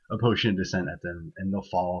a potion of descent at them and they'll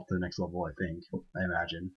fall off to the next level. I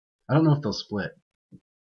imagine. I don't know if they'll split.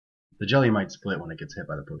 The jelly might split when it gets hit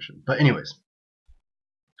by the potion. But anyways,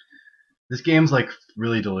 this game's like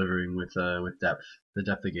really delivering with depth, the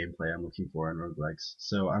depth of gameplay I'm looking for in roguelikes.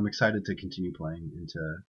 So I'm excited to continue playing and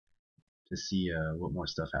to see what more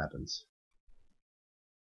stuff happens.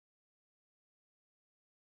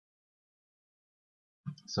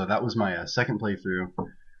 So that was my second playthrough.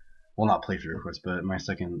 Well, not playthrough, of course, but my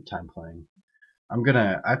second time playing. I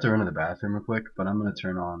have to run to the bathroom real quick, but I'm gonna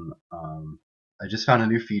turn on. I just found a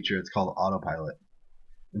new feature. It's called autopilot,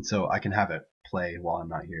 and so I can have it play while I'm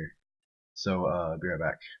not here. So be right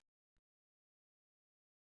back.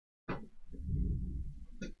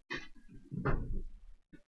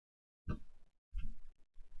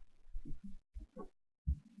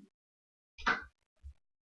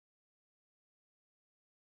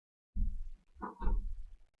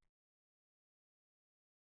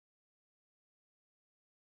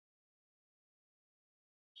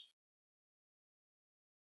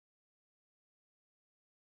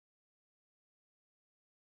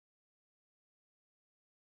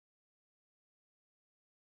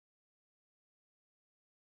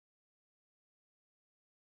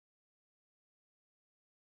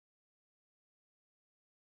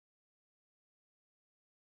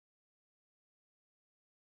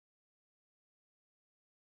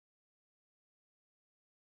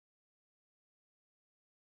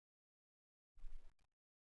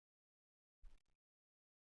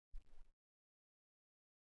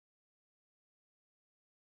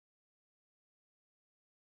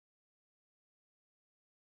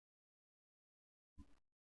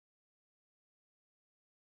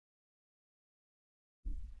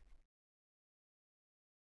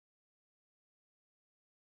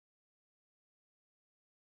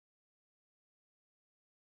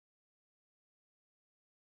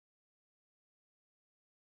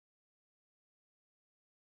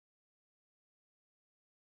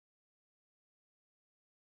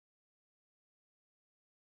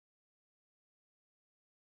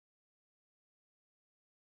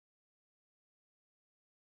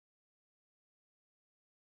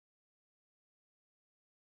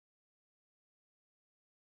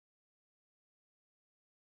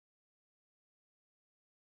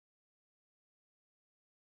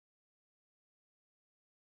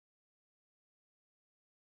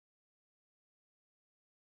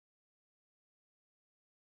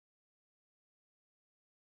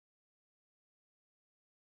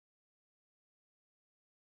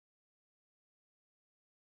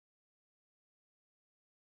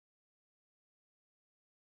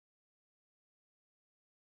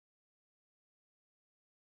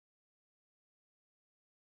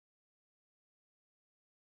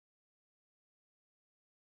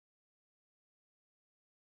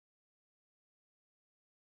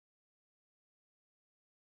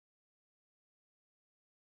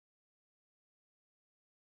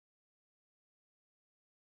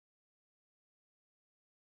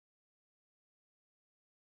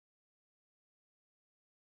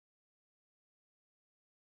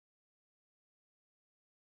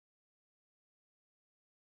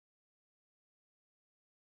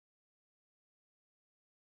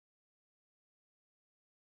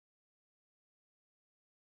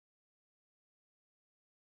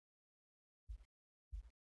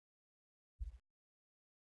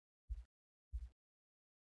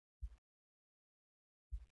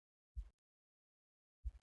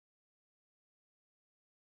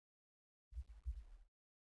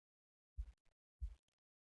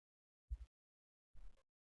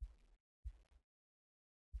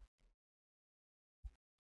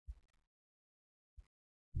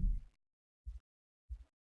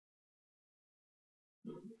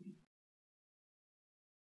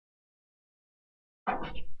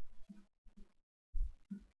 Oh,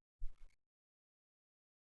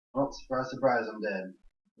 surprise, surprise, I'm dead.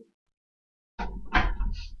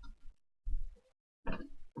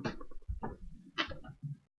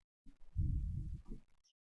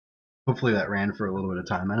 Hopefully that ran for a little bit of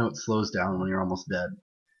time. I know it slows down when you're almost dead.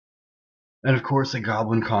 And of course, a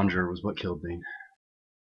goblin conjurer was what killed me.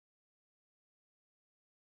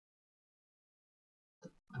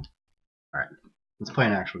 Alright, let's play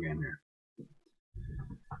an actual game here.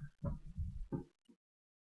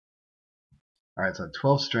 Alright, so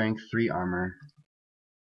 12 strength, 3 armor,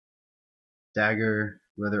 dagger,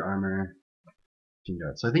 leather armor, 15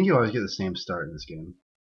 darts. So I think you always get the same start in this game.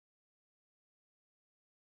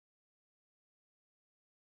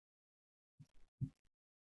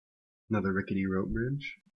 Another rickety rope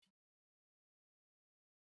bridge.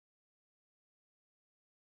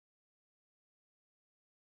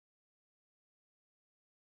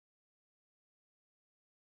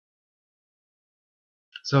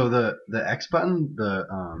 So the X button,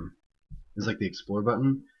 is like the explore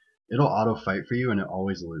button. It'll auto fight for you and it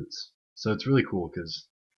always loots. So it's really cool because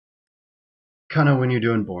kind of when you're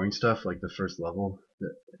doing boring stuff like the first level,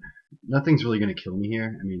 nothing's really going to kill me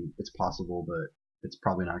here. I mean, it's possible, but it's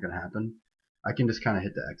probably not going to happen. I can just kind of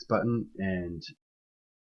hit the X button and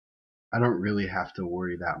I don't really have to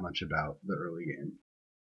worry that much about the early game,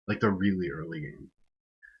 like the really early game.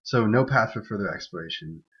 So no path for further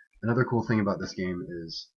exploration. Another cool thing about this game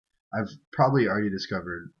is I've probably already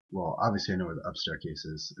discovered, well, obviously I know where the up staircase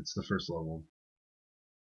is. It's the first level.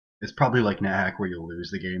 It's probably like NetHack where you'll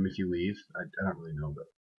lose the game if you leave. I don't really know, but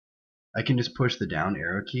I can just push the down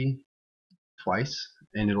arrow key twice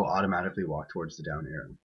and it'll automatically walk towards the down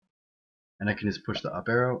arrow. And I can just push the up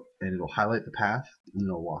arrow and it'll highlight the path and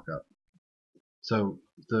it'll walk up. So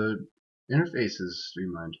the interface is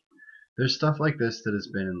streamlined. There's stuff like this that has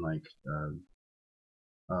been in like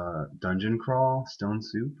dungeon crawl, stone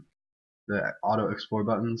soup, the auto explore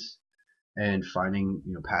buttons, and finding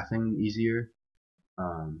pathing easier.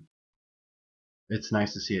 It's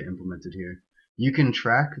nice to see it implemented here. You can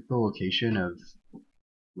track the location of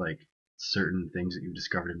like certain things that you've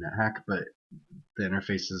discovered in NetHack, but the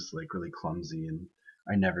interface is like really clumsy and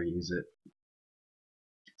I never use it.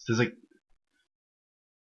 So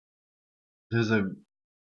there's a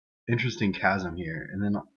interesting chasm here, and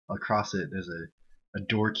then across it there's a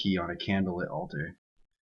door key on a candlelit altar.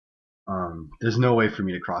 There's no way for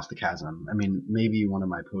me to cross the chasm. I mean, maybe one of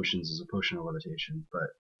my potions is a potion of levitation, but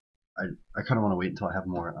I kind of want to wait until I have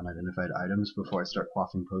more unidentified items before I start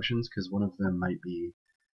quaffing potions, because one of them might be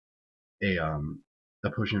a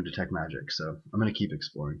potion of detect magic. So I'm gonna keep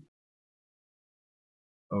exploring.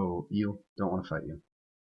 Oh, eel! Don't want to fight you.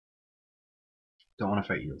 Don't want to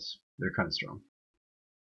fight eels. They're kind of strong.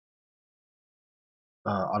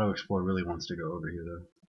 Auto explore really wants to go over here though. I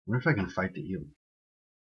wonder if I can fight the eel.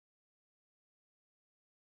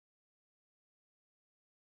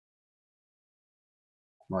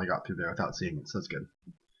 Well, I got through there without seeing it, so that's good.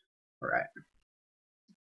 Alright.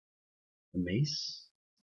 The mace?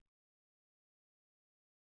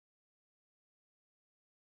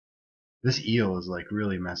 This eel is like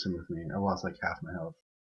really messing with me. I lost like half my health.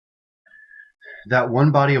 That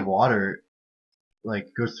one body of water like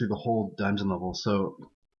goes through the whole dungeon level, so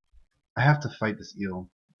I have to fight this eel.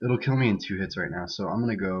 It'll kill me in 2 hits right now, so I'm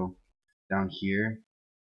gonna go down here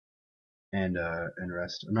and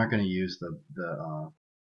rest. I'm not gonna use the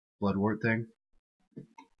bloodwort thing.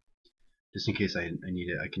 Just in case I need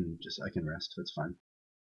it, I can rest. That's fine.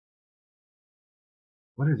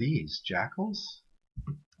 What are these? Jackals?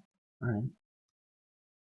 Alright.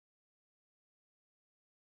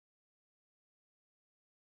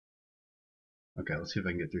 Okay, let's see if I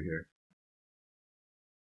can get through here.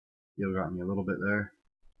 Eel got me a little bit there.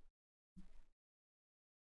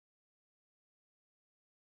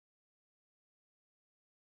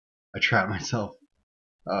 I trapped myself.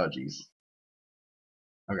 Oh jeez.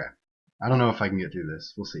 Okay. I don't know if I can get through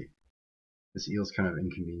this. We'll see. This eel's kind of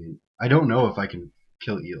inconvenient. I don't know if I can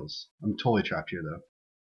kill eels. I'm totally trapped here though.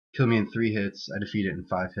 Kill me in 3 hits. I defeat it in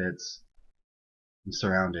 5 hits. I'm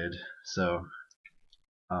surrounded, so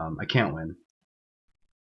I can't win.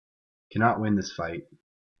 Cannot win this fight.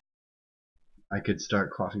 I could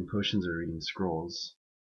start quaffing potions or reading scrolls.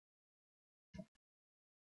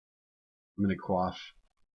 I'm gonna quaff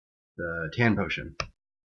the tan potion.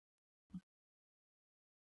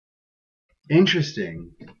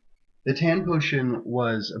 Interesting. The tan potion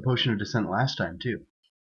was a potion of descent last time too.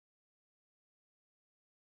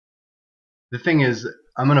 The thing is,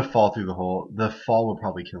 I'm gonna fall through the hole. The fall will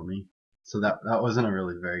probably kill me, so that wasn't a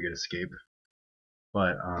really very good escape.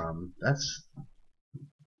 But that's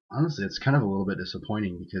honestly, it's kind of a little bit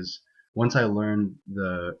disappointing because once I learn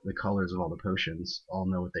the colors of all the potions, I'll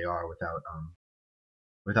know what they are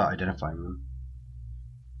without identifying them.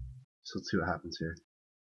 So let's see what happens here.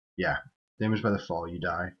 Yeah, damaged by the fall, you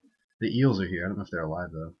die. The eels are here. I don't know if they're alive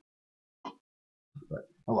though. But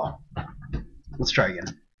oh well. Let's try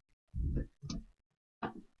again.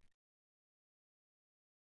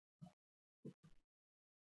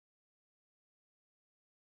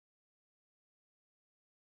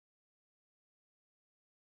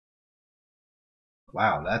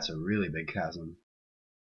 Wow, that's a really big chasm.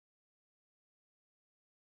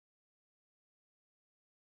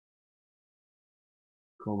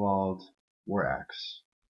 Cobalt, War Axe.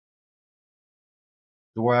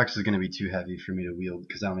 The War Axe is going to be too heavy for me to wield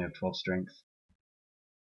because I only have 12 strength.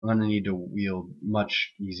 I'm going to need to wield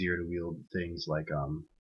much easier to wield things like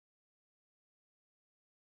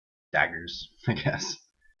daggers, I guess.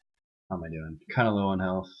 How am I doing? Kind of low on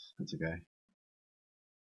health. That's okay.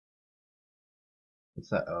 What's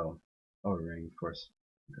that? Oh, a ring, of course.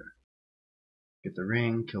 Okay. Get the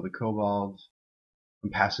ring, kill the kobold. I'm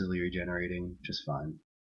passively regenerating just fine.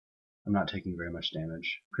 I'm not taking very much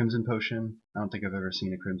damage. Crimson Potion. I don't think I've ever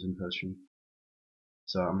seen a Crimson Potion.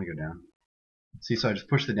 So I'm gonna go down. See, so I just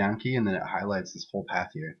push the down key and then it highlights this whole path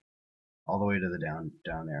here. All the way to the down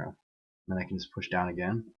arrow. And then I can just push down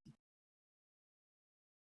again.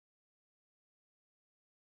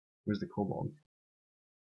 Where's the kobold?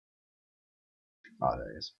 Oh,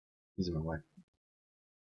 there he is. He's in my way.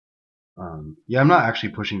 Yeah, I'm not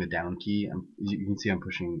actually pushing the down key. You can see I'm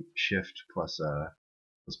pushing shift plus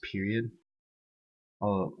period.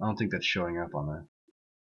 Although I don't think that's showing up on the.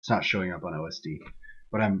 It's not showing up on OSD,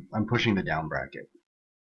 but I'm pushing the down bracket.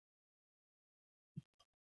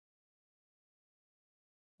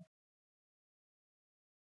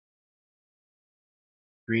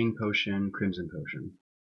 Green potion, crimson potion.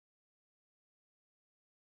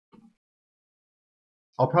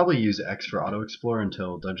 I'll probably use X for auto explore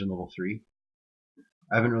until dungeon level 3.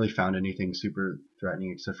 I haven't really found anything super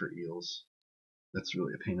threatening except for eels. That's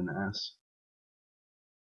really a pain in the ass.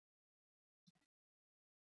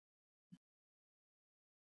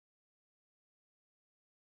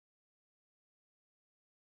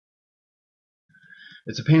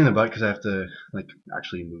 It's a pain in the butt because I have to like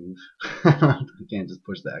actually move. I can't just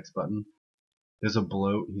push the X button. There's a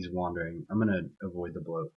bloat. He's wandering. I'm gonna avoid the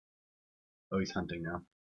bloat. Oh, he's hunting now.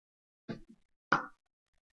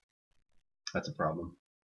 That's a problem.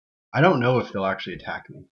 I don't know if they'll actually attack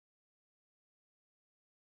me.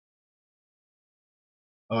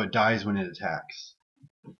 Oh, it dies when it attacks.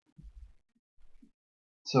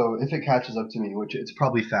 So if it catches up to me, which it's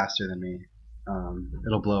probably faster than me,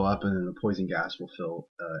 it'll blow up and then the poison gas will fill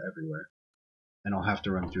everywhere. And I'll have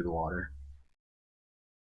to run through the water.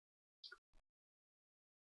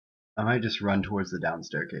 I might just run towards the down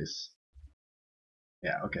staircase.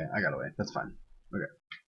 Yeah, okay, I got away. That's fine. Okay.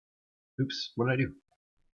 Oops, what did I do?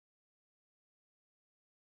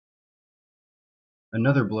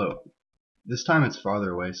 Another bloat. This time it's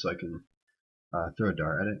farther away so I can throw a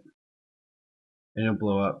dart at it. And it'll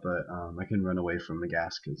blow up, but I can run away from the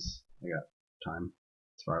gas because I got time.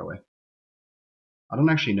 It's far away. I don't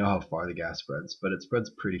actually know how far the gas spreads, but it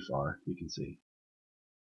spreads pretty far, you can see.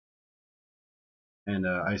 And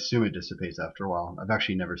I assume it dissipates after a while. I've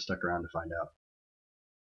actually never stuck around to find out.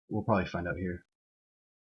 We'll probably find out here.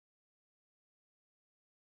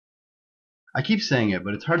 I keep saying it,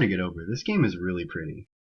 but it's hard to get over. This game is really pretty.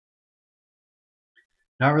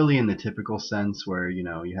 Not really in the typical sense where, you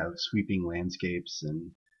know, you have sweeping landscapes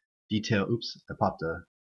and detail. Oops, I popped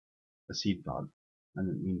a seed pod. I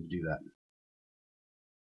didn't mean to do that.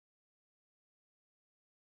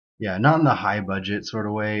 Yeah, not in the high budget sort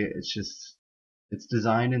of way. It's just, it's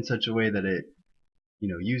designed in such a way that it, you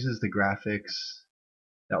know, uses the graphics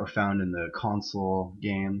that were found in the console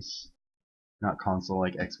games. Not console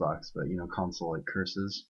like Xbox, but, you know, console like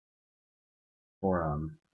curses. Or,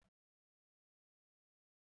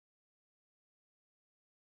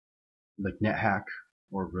 like NetHack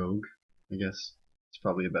or Rogue, I guess. It's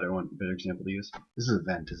probably a better example to use. This is a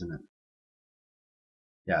vent, isn't it?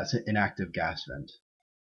 Yeah, it's an inactive gas vent.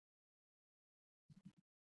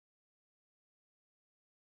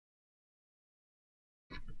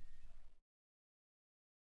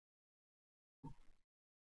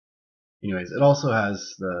 Anyways, it also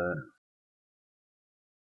has the.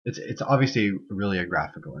 It's obviously really a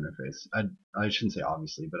graphical interface. I shouldn't say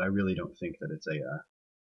obviously, but I really don't think that it's a.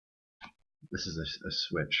 This is a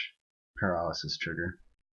switch paralysis trigger.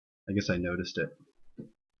 I guess I noticed it.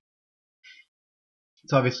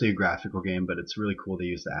 It's obviously a graphical game, but it's really cool to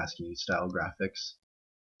use the ASCII style graphics.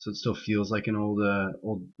 So it still feels like an old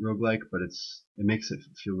roguelike, but it makes it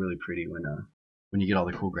feel really pretty when you get all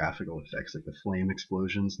the cool graphical effects like the flame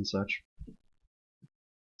explosions and such.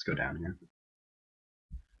 Let's go down here.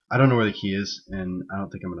 I don't know where the key is, and I don't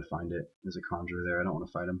think I'm gonna find it. There's a conjurer there. I don't want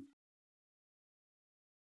to fight him.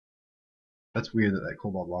 That's weird that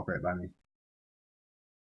kobold walked right by me.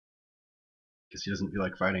 Guess he doesn't feel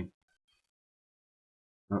like fighting.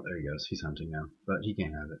 Oh, there he goes. He's hunting now, but he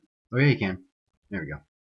can't have it. Oh yeah, he can. There we go.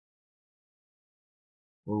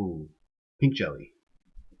 Whoa, pink jelly.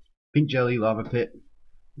 Pink jelly, lava pit,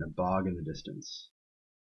 and a bog in the distance.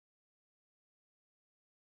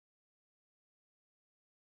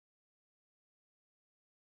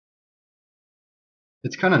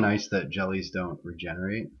 It's kind of nice that jellies don't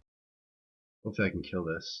regenerate. Hopefully I can kill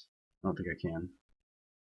this. I don't think I can.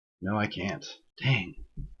 No, I can't. Dang.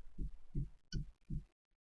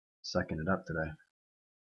 Sucking it up today.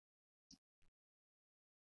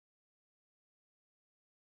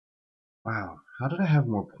 Wow, how did I have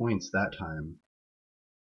more points that time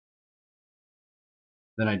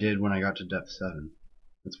than I did when I got to depth 7?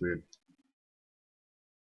 That's weird.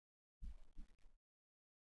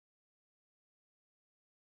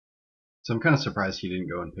 So I'm kind of surprised he didn't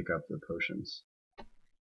go and pick up the potions.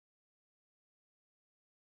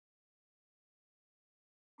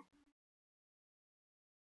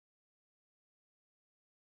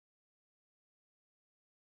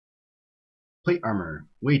 Plate armor,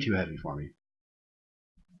 way too heavy for me.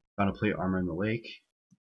 Found a plate armor in the lake.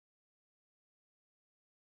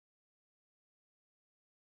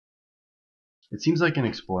 It seems like in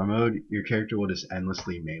explore mode, your character will just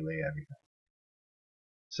endlessly melee everything.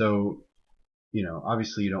 So, you know,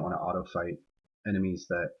 obviously you don't want to auto fight enemies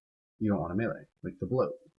that you don't want to melee, like the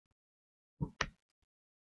bloat.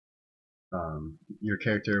 Your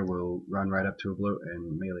character will run right up to a bloat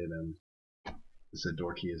and melee them. This is a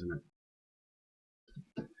door key, isn't it?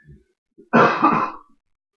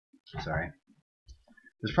 Sorry.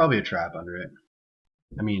 There's probably a trap under it.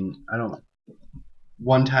 I mean, I don't.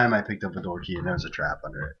 One time I picked up a door key and there was a trap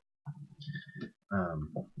under it.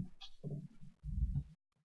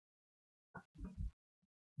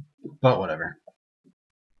 But whatever.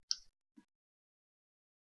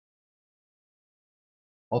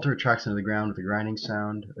 Altar tracks into the ground with a grinding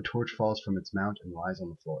sound. A torch falls from its mount and lies on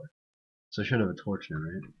the floor. So I should have a torch now,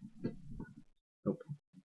 right? Nope.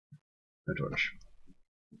 No torch.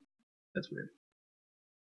 That's weird.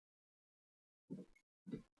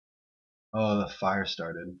 Oh, the fire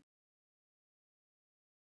started.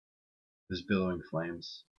 There's billowing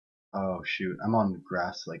flames. Oh shoot, I'm on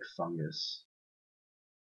grass like fungus.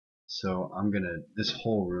 So this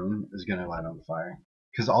whole room is gonna light on fire.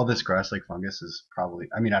 Because all this grass like fungus is probably,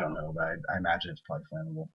 I mean I don't know, but I imagine it's probably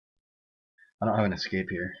flammable. I don't have an escape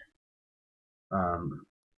here. I'm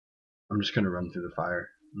just gonna run through the fire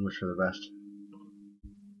and wish for the best.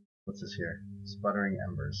 What's this here? Sputtering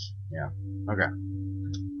embers. Yeah. Okay.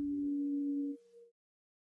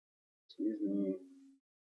 Excuse me.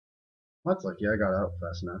 Well, that's lucky I got out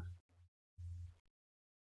fast enough.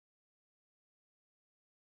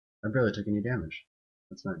 I barely took any damage.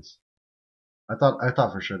 That's nice. I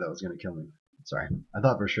thought for sure that was gonna kill me. Sorry. I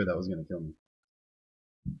thought for sure that was gonna kill me.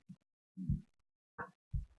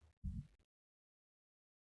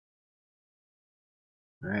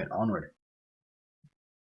 Alright, onward.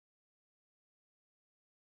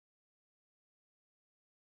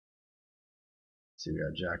 See, we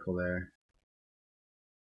got Jackal there.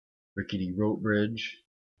 Rickety rope bridge.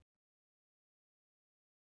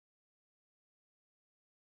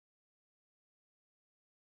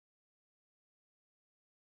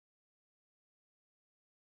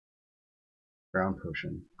 Brown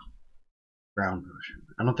potion. Brown potion.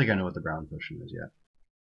 I don't think I know what the brown potion is yet.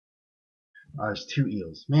 There's 2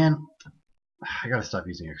 eels. Man, I gotta stop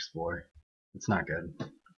using explore. It's not good.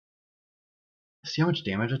 See how much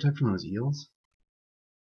damage I took from those eels?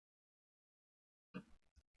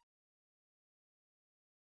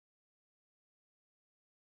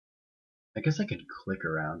 I guess I could click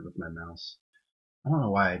around with my mouse. I don't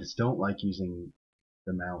know why, I just don't like using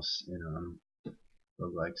the mouse in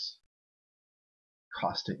roguelikes.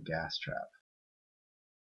 Caustic gas trap.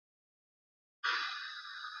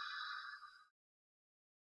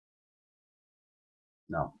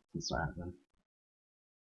 No, it's not happening.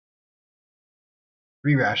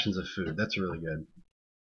 3 rations of food, that's really good.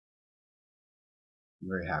 I'm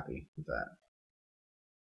very happy with that.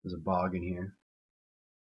 There's a bog in here.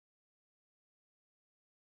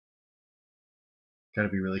 Gotta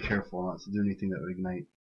be really careful not to do anything that would ignite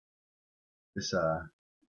this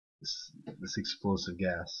this explosive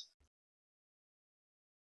gas.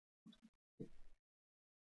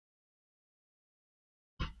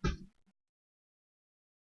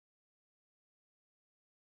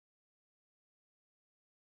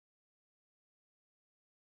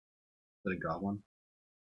 Is that a goblin?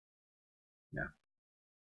 Yeah.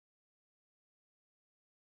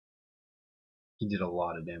 He did a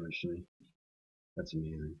lot of damage to me. That's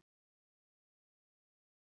amazing.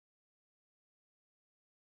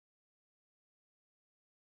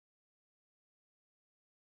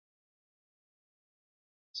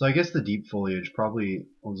 So I guess the deep foliage probably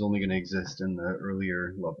was only going to exist in the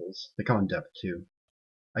earlier levels. They come in depth too.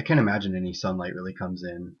 I can't imagine any sunlight really comes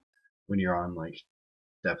in when you're on like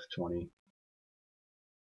depth 20.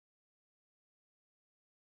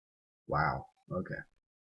 Wow. Okay.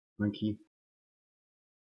 Monkey.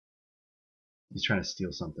 He's trying to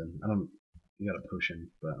steal something. I don't. He got a potion,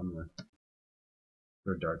 but I'm gonna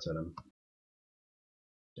throw darts at him.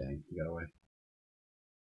 Dang, he got away.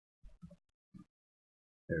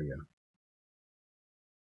 There we go.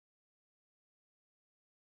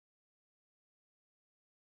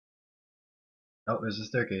 Oh, there's a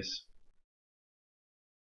staircase.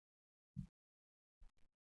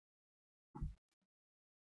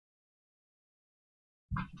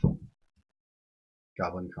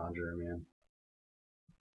 Goblin Conjurer, man.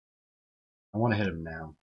 I want to hit him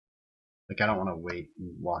now. Like, I don't want to wait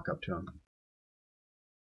and walk up to him.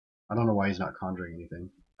 I don't know why he's not conjuring anything.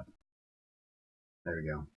 There we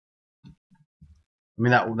go. I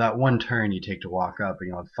mean, that one turn you take to walk up, and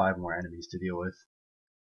you'll have 5 more enemies to deal with.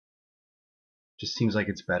 Just seems like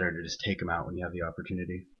it's better to just take them out when you have the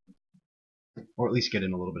opportunity. Or at least get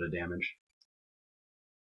in a little bit of damage.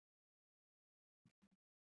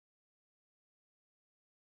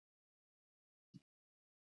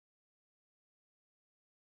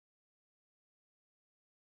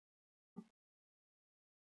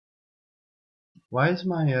 Why is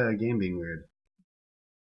my game being weird?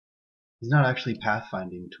 He's not actually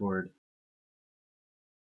pathfinding toward...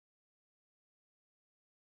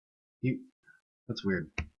 That's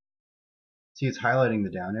weird. See, it's highlighting the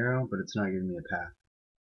down arrow, but it's not giving me a path.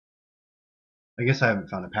 I guess I haven't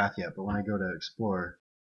found a path yet, but when I go to explore,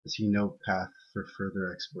 I see no path for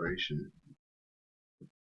further exploration.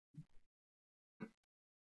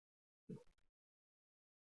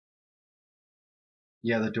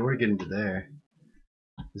 Yeah, the door to get into there.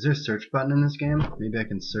 Is there a search button in this game? Maybe I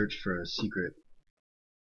can search for a secret.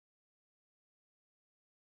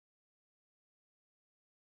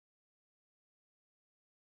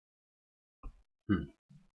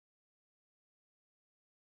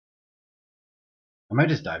 I might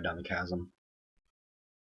just dive down the chasm.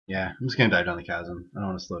 Yeah, I'm just gonna dive down the chasm. I don't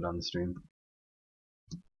want to slow down the stream.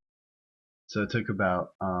 So it took about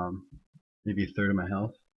maybe a third of my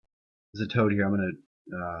health. There's a toad here. I'm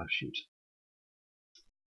gonna shoot.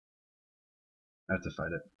 I have to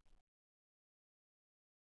fight it.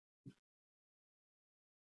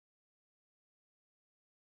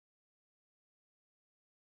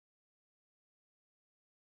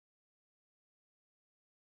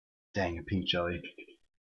 Dang, a pink jelly.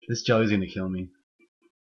 This jelly's gonna kill me.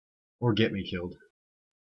 Or get me killed.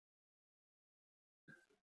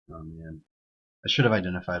 Oh man. I should have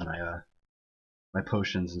identified my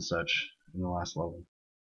potions and such in the last level.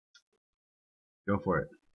 Go for it.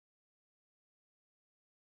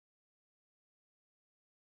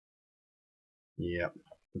 Yep.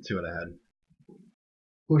 Let's see what I had.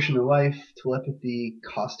 Potion of life, telepathy,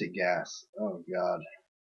 caustic gas. Oh god.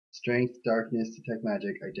 Strength, darkness, detect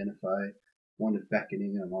magic, identify, wand of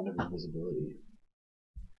beckoning, and a wand of invisibility.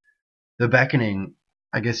 The beckoning,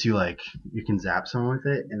 I guess you can zap someone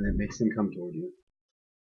with it and it makes them come toward you.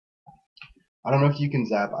 I don't know if you can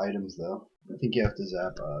zap items though. I think you have to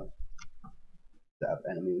zap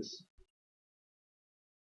enemies.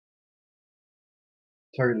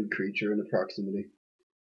 Targeted creature in the proximity.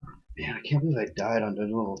 Man, I can't believe I died on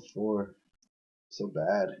dungeon level 4. So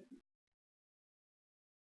bad.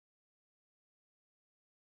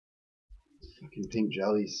 Fucking pink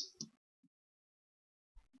jellies.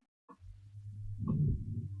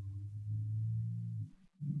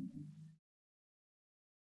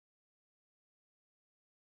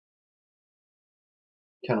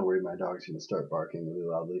 Kind of worried my dog's gonna start barking really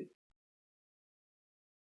loudly.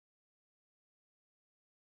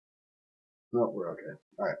 No, we're okay.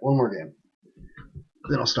 Alright, one more game.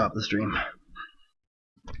 Then I'll stop the stream.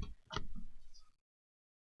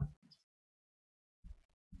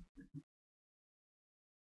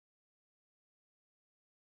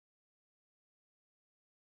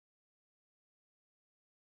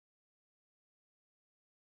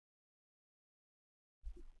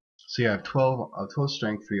 So yeah, I have 12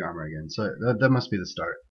 strength, 3 armor again. So that must be the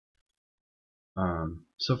start.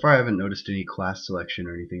 So far I haven't noticed any class selection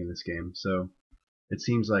or anything in this game, so it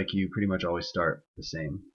seems like you pretty much always start the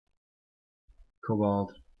same.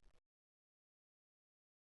 Kobold,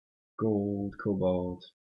 gold, cobalt,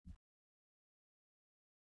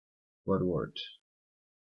 bloodwort.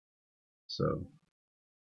 So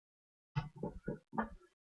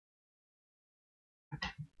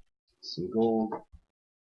some gold,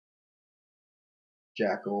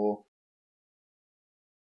 jackal,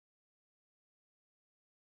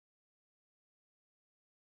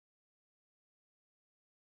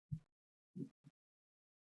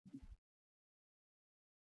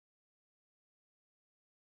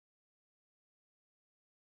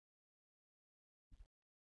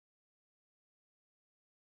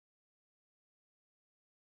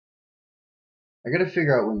 I gotta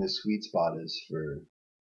figure out when the sweet spot is for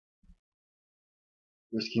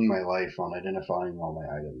risking my life on identifying all my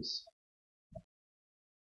items.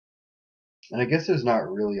 And I guess there's not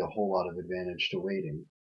really a whole lot of advantage to waiting.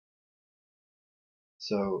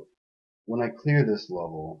 So when I clear this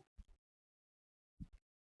level,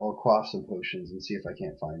 I'll quaff some potions and see if I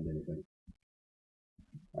can't find anything.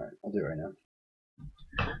 Alright, I'll do it right now.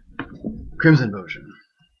 Crimson potion.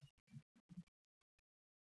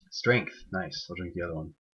 Strength. Nice. I'll drink the other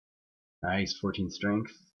one. Nice. 14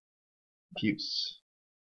 strength. Puce.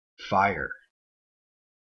 Fire.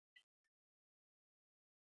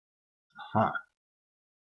 Huh.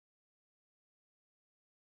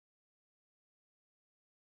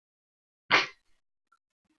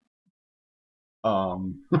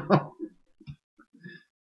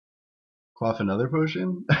 Quaff another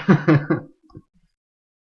potion?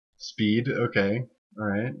 Speed. Okay.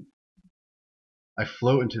 Alright. I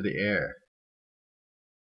float into the air.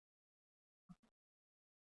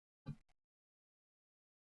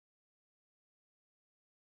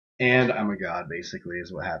 And I'm a god, basically,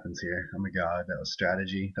 is what happens here. I'm a god. That was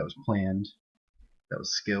strategy. That was planned. That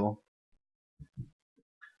was skill.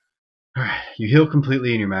 Alright, you heal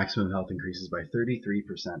completely and your maximum health increases by 33%.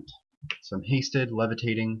 So I'm hasted,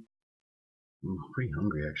 levitating. I'm pretty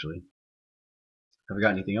hungry, actually. Have I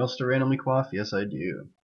got anything else to randomly quaff? Yes, I do.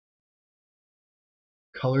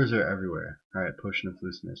 Colors are everywhere. Alright, potion of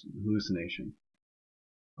hallucination.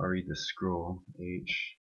 I'll read the scroll.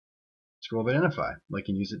 H. Scroll of identify. I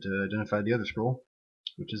can use it to identify the other scroll,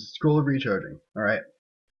 which is scroll of recharging. Alright.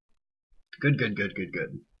 Good, good, good, good,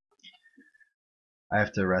 good. I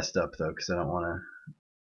have to rest up though, because I don't want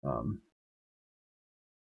to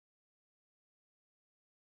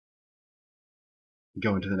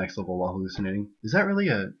go into the next level while hallucinating. Is that really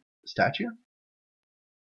a statue?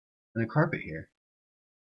 And a carpet here.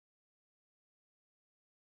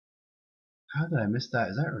 How did I miss that?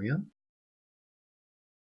 Is that real?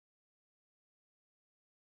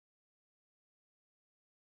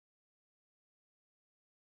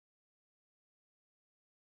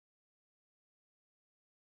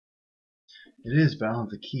 It is, but I don't have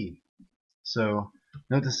the key. So,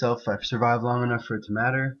 note to self, I've survived long enough for it to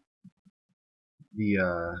matter.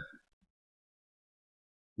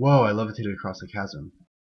 Whoa, I levitated across the chasm.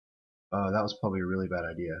 That was probably a really bad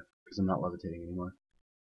idea, because I'm not levitating anymore.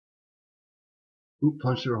 Oop,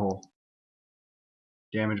 plunged through a hole.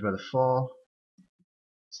 Damaged by the fall.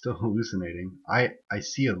 Still hallucinating. I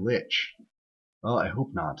see a lich. Well, I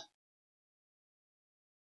hope not.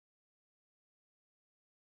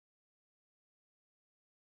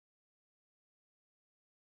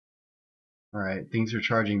 Alright, things are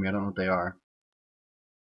charging me, I don't know what they are.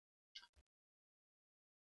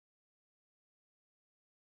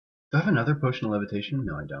 Do I have another potion of levitation?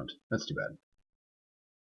 No, I don't. That's too bad.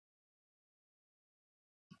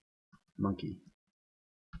 Monkey.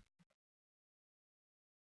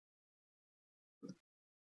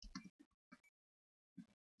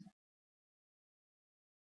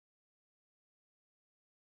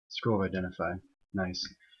 Scroll of identify. Nice.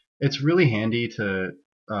 It's really handy to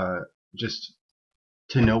just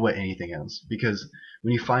to know what anything is, because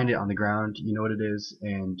when you find it on the ground, you know what it is,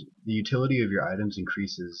 and the utility of your items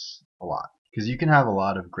increases a lot. Because you can have a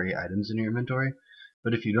lot of great items in your inventory,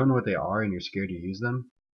 but if you don't know what they are and you're scared to use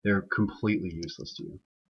them, they're completely useless to you.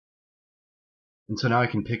 And so now I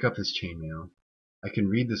can pick up this chainmail. I can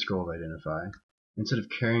read the scroll of identify. Instead of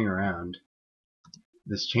carrying around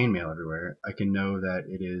this chainmail everywhere, I can know that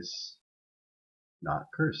it is not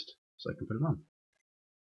cursed, so I can put it on.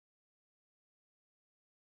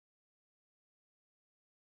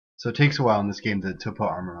 So it takes a while in this game to put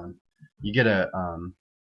armor on. You get an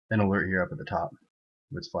alert here up at the top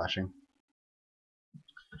where it's flashing.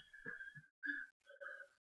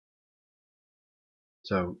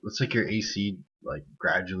 So looks like your AC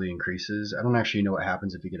gradually increases. I don't actually know what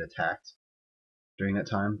happens if you get attacked during that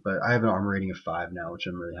time, but I have an armor rating of 5 now, which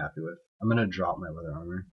I'm really happy with. I'm gonna drop my leather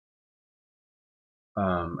armor.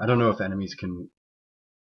 I don't know if enemies can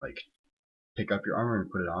pick up your armor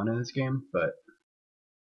and put it on in this game, but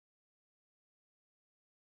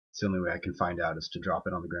it's the only way I can find out is to drop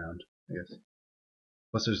it on the ground, I guess.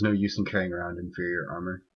 Plus there's no use in carrying around inferior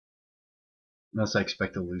armor. Unless I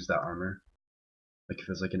expect to lose that armor. Like if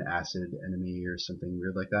it's like an acid enemy or something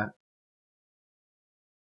weird like that.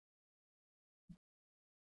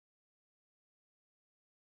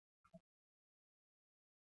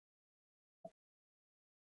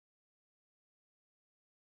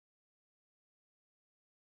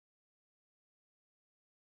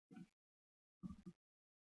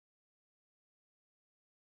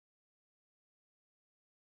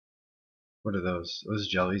 What are those? Those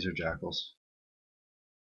jellies or jackals?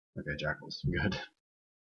 Okay, jackals. Good.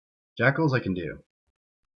 Jackals I can do.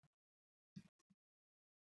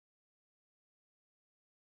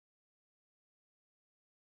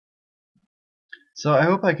 So I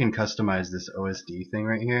hope I can customize this OSD thing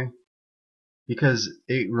right here, because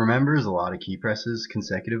it remembers a lot of key presses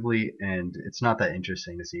consecutively, and it's not that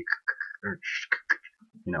interesting to see, or,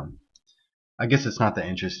 you know, I guess it's not that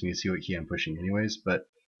interesting to see what key I'm pushing anyways, but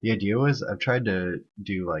the idea was I've tried to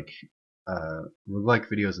do like roguelike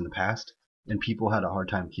videos in the past, and people had a hard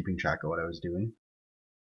time keeping track of what I was doing.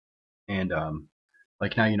 And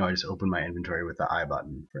like now, I just open my inventory with the I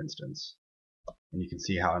button, for instance, and you can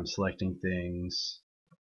see how I'm selecting things.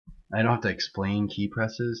 I don't have to explain key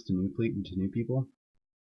presses to new people.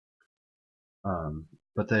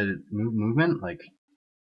 But the movement, like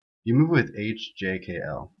you move with H, J, K,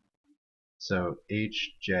 L. So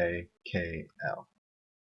H, J, K, L.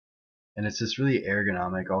 And it's this really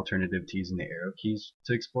ergonomic alternative to using the arrow keys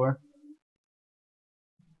to explore.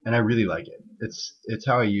 And I really like it. It's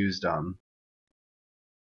how I used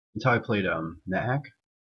it's how I played NetHack.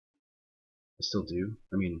 I still do.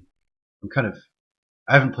 I mean, I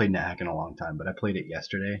haven't played NetHack in a long time, but I played it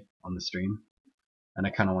yesterday on the stream, and I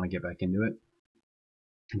kind of want to get back into it.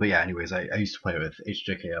 But yeah, anyways, I used to play it with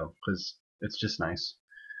HJKL because it's just nice.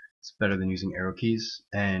 It's better than using arrow keys,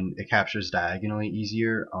 and it captures diagonally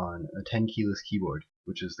easier on a 10 keyless keyboard,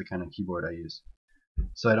 which is the kind of keyboard I use.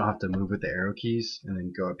 So I don't have to move with the arrow keys and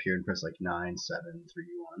then go up here and press like 9, 7, 3,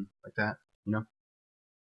 1, like that,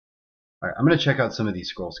 Alright, I'm going to check out some of these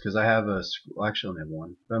scrolls, because I have well, actually I only have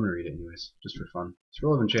one, but I'm going to read it anyways, just for fun.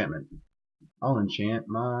 Scroll of Enchantment. I'll enchant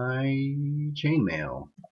my chainmail.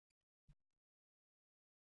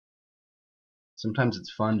 Sometimes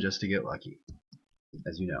it's fun just to get lucky,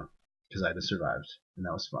 as you know, because I just survived, and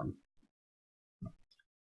that was fun.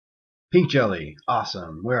 Pink jelly,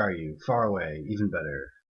 awesome. Where are you? Far away, even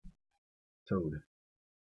better. Toad.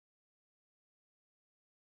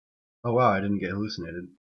 Oh wow, I didn't get hallucinated.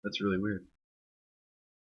 That's really weird.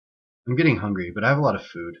 I'm getting hungry, but I have a lot of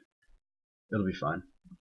food. It'll be fine.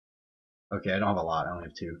 Okay, I don't have a lot. I only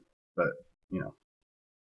have 2, but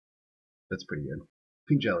that's pretty good.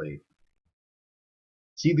 Pink jelly.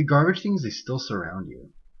 See, the garbage things, they still surround you.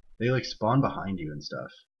 They like spawn behind you and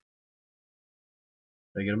stuff.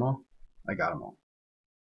 Did I get them all? I got them all.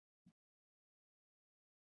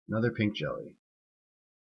 Another pink jelly.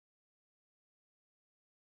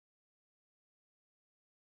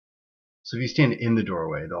 So if you stand in the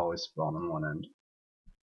doorway, they'll always spawn on one end.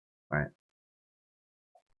 Alright.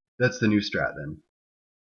 That's the new strat then.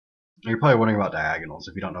 You're probably wondering about diagonals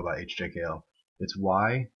if you don't know about HJKL. It's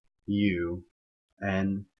Y, U,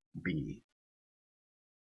 N, B.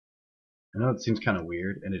 I know it seems kind of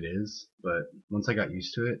weird, and it is, but once I got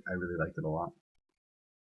used to it, I really liked it a lot.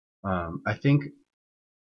 I think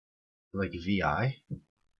like VI.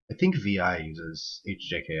 I think VI uses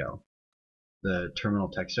HJKL, the terminal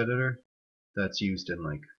text editor that's used in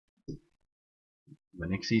like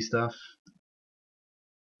Linuxy stuff.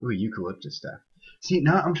 Ooh, eucalyptus stuff. See,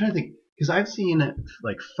 now I'm trying to think, because I've seen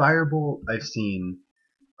like Firebolt. I've seen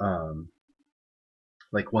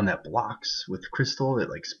like one that blocks with crystal. It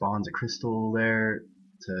like spawns a crystal there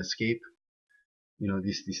to escape.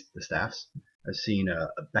 The staffs. I've seen a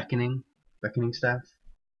beckoning staff.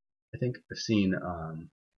 I think I've seen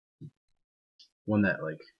one that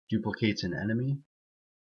like duplicates an enemy.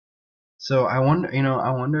 So I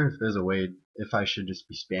wonder if there's a way, if I should just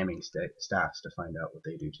be spamming staffs to find out what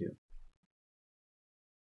they do too.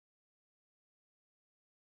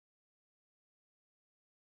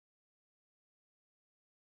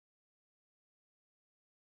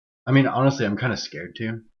 I mean, honestly, I'm kind of scared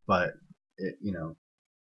to, but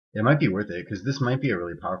it might be worth it, because this might be a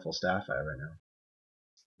really powerful staff I have right now.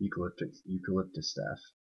 Eucalyptus staff.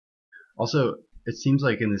 Also, it seems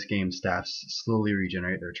like in this game, staffs slowly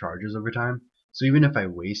regenerate their charges over time. So even if I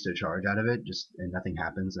waste a charge out of it, and nothing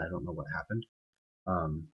happens, and I don't know what happened,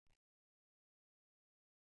 I'm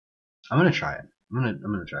gonna try it. I'm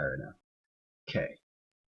gonna try it right now. Okay.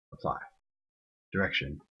 Apply.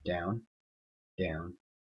 Direction. Down. Down.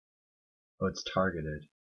 Oh, it's targeted.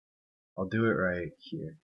 I'll do it right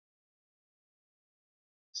here.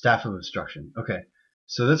 Staff of Obstruction. Okay.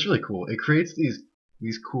 So that's really cool. It creates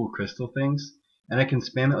these cool crystal things, and I can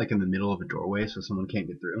spam it like in the middle of a doorway so someone can't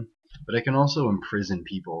get through. But I can also imprison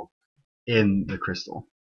people in the crystal.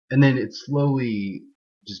 And then it slowly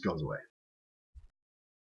just goes away.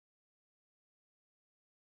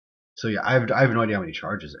 So yeah, I have no idea how many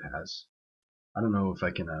charges it has. I don't know if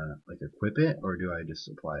I can like equip it, or do I just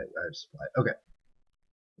apply it? I just apply it. Okay.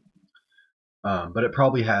 But it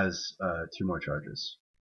probably has 2 more charges.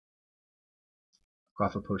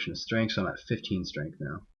 Quaff a potion of strength, so I'm at 15 strength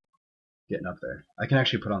now. Getting up there. I can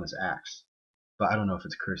actually put on this axe, but I don't know if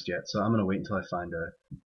it's cursed yet, so I'm gonna wait until I find a.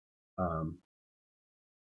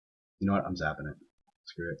 You know what? I'm zapping it.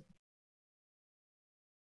 Screw it.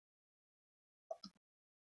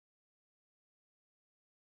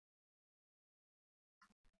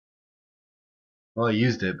 Well, I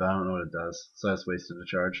used it, but I don't know what it does, so I just wasted a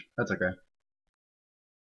charge. That's okay.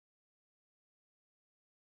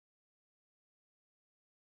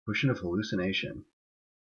 Potion of hallucination.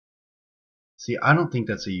 See, I don't think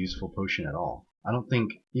that's a useful potion at all. I don't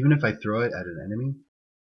think, even if I throw it at an enemy,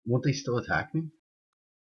 won't they still attack me?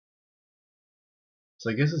 So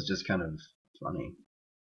I guess it's just kind of funny.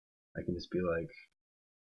 I can just be like,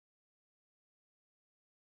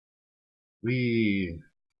 "Wee,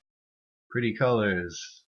 pretty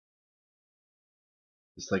colors."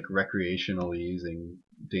 Just like recreationally using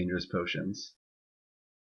dangerous potions.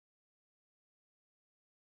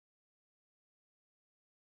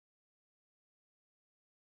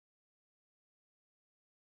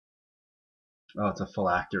 Oh, it's a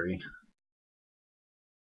phylactery.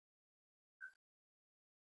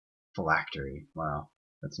 Phylactery. Wow,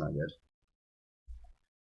 that's not good.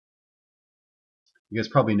 You guys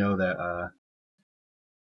probably know that.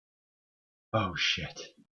 Oh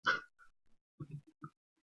shit!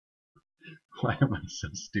 Why am I so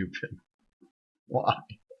stupid? Why?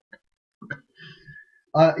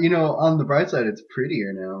 You know, on the bright side, it's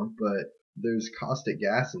prettier now, but there's caustic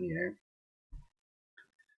gas in the air.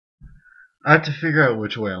 I have to figure out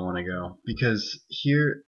which way I want to go, because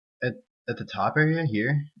here at the top area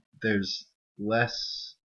here, there's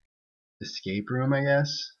less escape room, I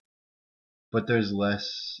guess, but there's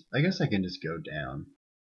less. I guess I can just go down.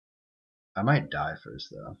 I might die first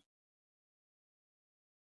though.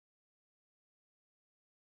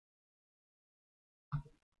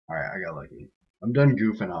 Alright, I got lucky. I'm done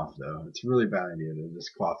goofing off though. It's a really bad idea to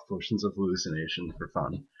just quaff potions of hallucination for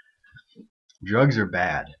fun. Drugs are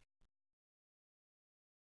bad.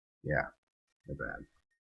 Yeah, they're bad.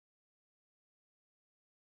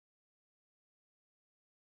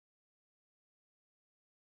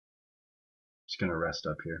 Just gonna rest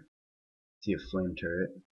up here. See a flame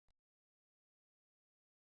turret.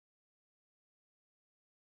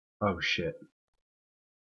 Oh shit.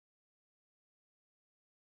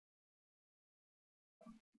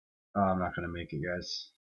 Oh, I'm not gonna make it,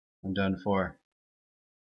 guys. I'm done for.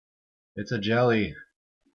 It's a jelly.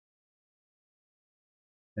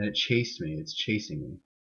 And it chased me. It's chasing me.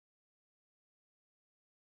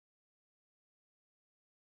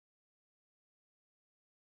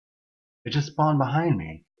 It just spawned behind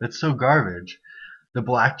me. That's so garbage. The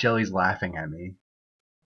black jelly's laughing at me.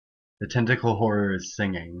 The tentacle horror is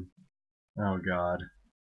singing. Oh god.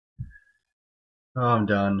 Oh, I'm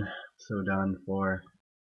done. So done for.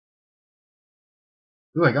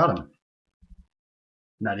 Ooh, I got him.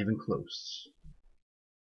 Not even close.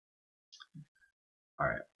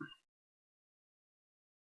 Alright.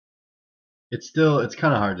 It's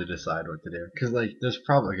kind of hard to decide what to do. Because, like, there's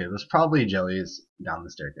probably jellies down the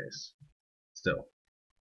staircase. Still.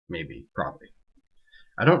 Maybe. Probably.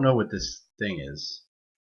 I don't know what this thing is.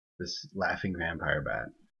 This laughing vampire bat.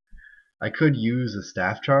 I could use a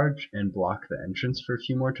staff charge and block the entrance for a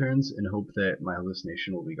few more turns and hope that my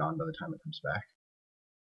hallucination will be gone by the time it comes back.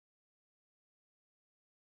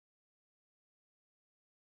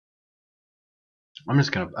 I'm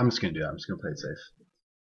just gonna do that. I'm just gonna play it safe.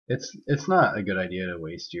 It's not a good idea to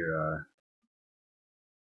waste your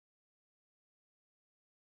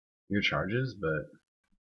charges, but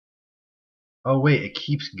oh wait, it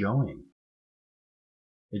keeps going.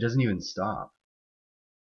 It doesn't even stop.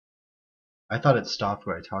 I thought it stopped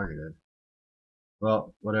where I targeted.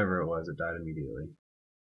 Well, whatever it was, it died immediately.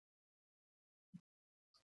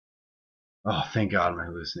 Oh, thank God my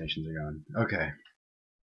hallucinations are gone. Okay.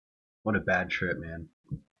 What a bad trip, man.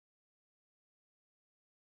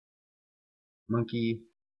 Monkey,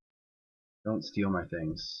 don't steal my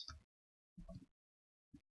things.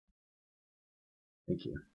 Thank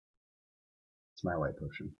you. It's my white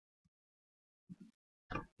potion.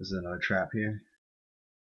 This is another trap here.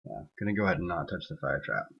 Yeah, gonna go ahead and not touch the fire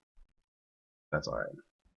trap. That's alright.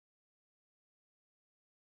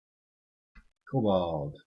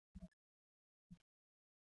 Kobold.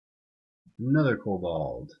 Another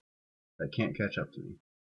kobold that can't catch up to me.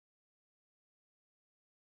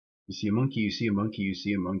 You see a monkey, you see a monkey, you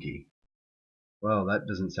see a monkey. Well, that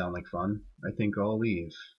doesn't sound like fun. I think I'll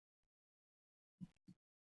leave.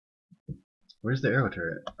 Where's the arrow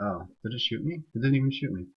turret? Oh, did it shoot me? It didn't even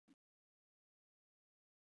shoot me.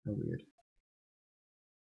 How weird.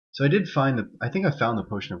 So I did find the, I think I found the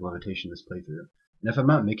potion of levitation this playthrough. And if I'm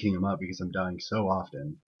not mixing them up because I'm dying so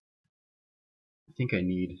often, I think I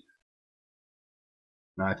need,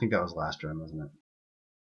 no, I think that was last run, wasn't it?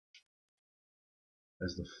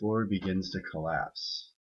 As the floor begins to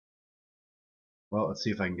collapse. Well, let's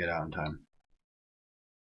see if I can get out in time.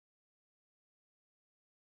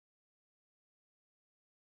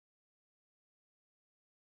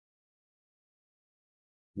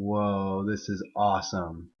 Whoa, this is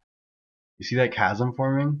awesome. You see that chasm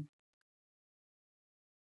forming?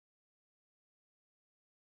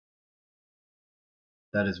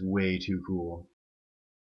 That is way too cool.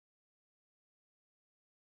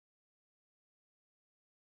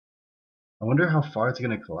 I wonder how far it's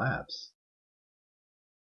going to collapse.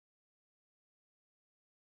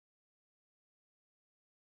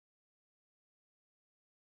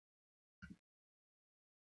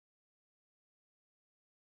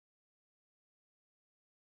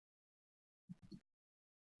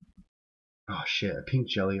 Oh shit, a pink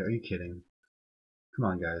jelly, are you kidding? Come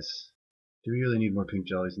on guys. Do we really need more pink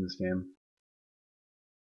jellies in this game?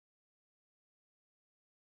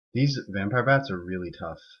 These vampire bats are really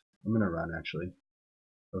tough. I'm gonna run actually.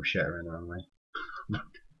 Oh shit, I ran the wrong way.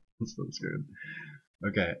 I'm so screwed.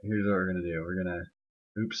 Okay, here's what we're gonna do. We're gonna,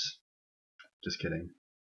 oops, just kidding.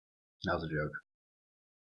 That was a joke.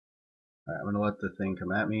 Alright, I'm gonna let the thing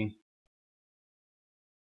come at me.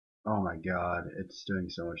 Oh my god, it's doing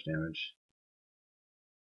so much damage.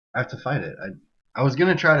 I have to fight it. I was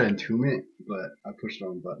gonna try to entomb it, but I pushed the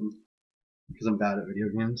wrong button because I'm bad at video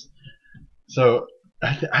games. So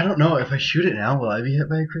I don't know if I shoot it now, will I be hit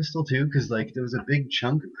by a crystal too? Because like there was a big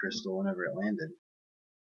chunk of crystal whenever it landed.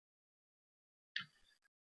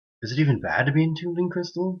 Is it even bad to be entombed in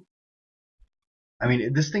crystal? I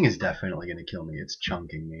mean, this thing is definitely gonna kill me. It's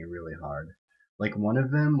chunking me really hard. Like one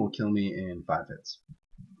of them will kill me in 5 hits,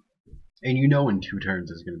 and you know in 2 turns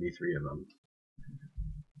there's gonna be 3 of them.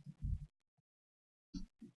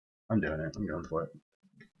 I'm doing it. I'm going for it.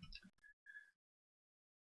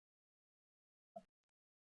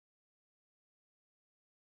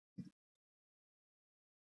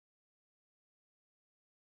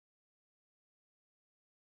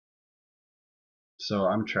 So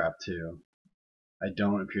I'm trapped too. I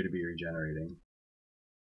don't appear to be regenerating.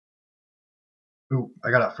 Ooh,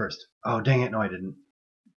 I got out first. Oh, dang it. No, I didn't.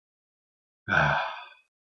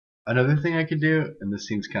 Another thing I could do, and this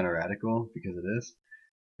seems kind of radical because it is,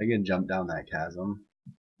 I can jump down that chasm,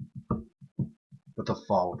 but the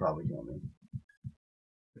fall will probably kill me.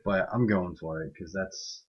 But I'm going for it because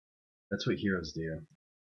that's what heroes do.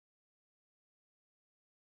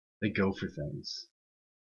 They go for things.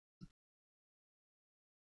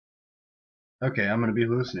 Okay, I'm gonna be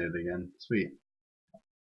hallucinated again. Sweet.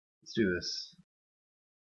 Let's do this.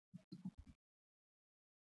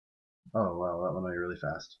 Oh wow, that went away really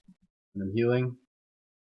fast. And then healing.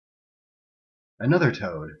 Another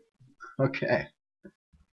toad. Okay.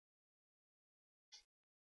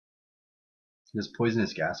 There's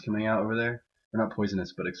poisonous gas coming out over there. Or not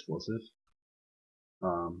poisonous, but explosive.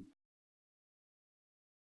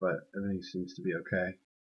 But everything seems to be okay.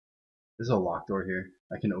 There's a locked door here.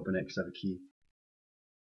 I can open it because I have a key.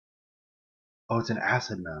 Oh, it's an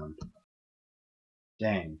acid mound.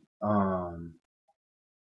 Dang. I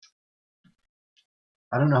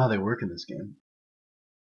don't know how they work in this game.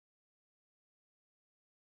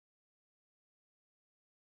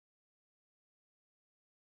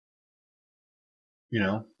 You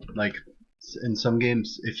know, like in some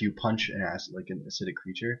games, if you punch an acid, like an acidic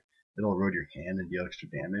creature, it'll erode your hand and deal extra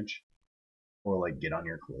damage, or like get on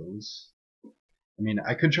your clothes. I mean,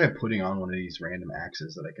 I could try putting on one of these random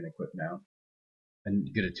axes that I can equip now,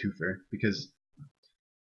 and get a twofer because,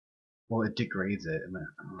 well, it degrades it.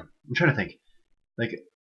 I'm trying to think. Like,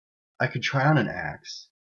 I could try on an axe,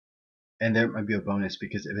 and there might be a bonus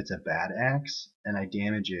because if it's a bad axe and I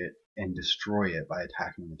damage it and destroy it by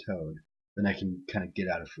attacking the toad, then I can kind of get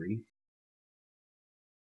out of free.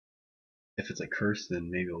 If it's like cursed, then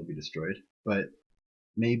maybe it'll be destroyed. But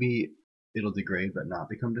maybe it'll degrade but not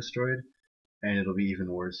become destroyed. and it'll be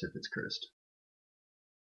even worse if it's cursed.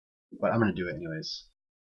 But I'm gonna do it anyways.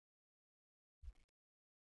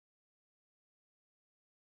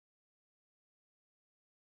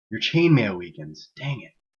 Your chainmail weakens. Dang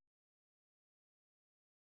it.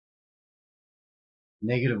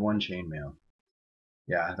 -1 chainmail.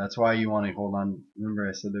 Yeah, that's why you want to hold on. Remember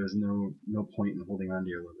I said there was no point in holding on to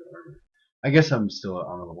your little bit of armor. I guess I'm still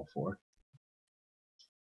on a level 4.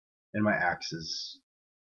 And my axe is,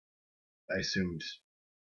 I assumed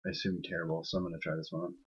terrible, so I'm gonna try this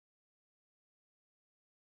one.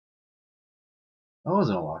 That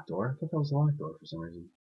wasn't a locked door. I thought that was a locked door for some reason.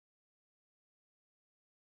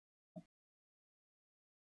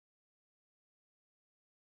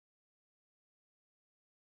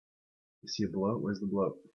 You see a bloat? Where's the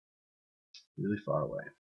bloat? Really far away.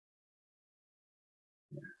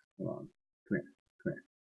 Yeah, hold on. Come here. Come here.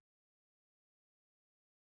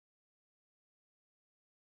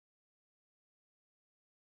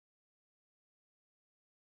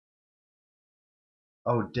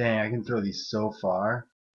 Oh dang, I can throw these so far.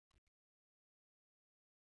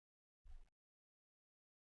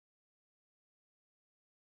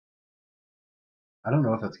 I don't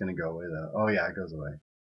know if that's gonna go away though. Oh yeah, it goes away.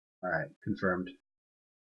 Alright, confirmed.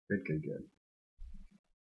 Good, good, good.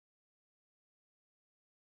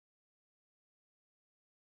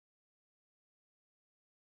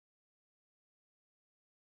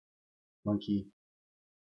 Monkey.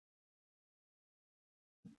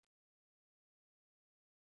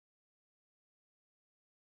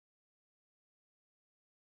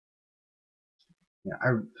 Yeah,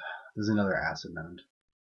 there's another acid mound.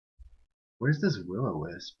 Where's this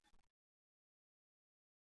will-o-wisp?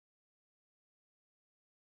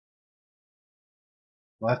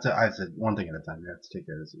 Well, I have to, one thing at a time. We have to take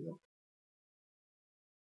care of this eel.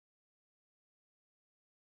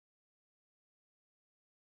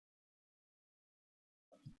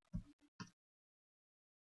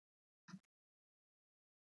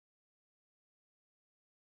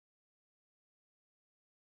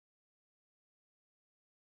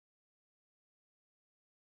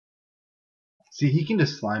 See, he can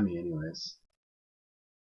just slime me anyways.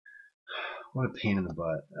 What a pain in the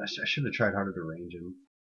butt. I should have tried harder to range him.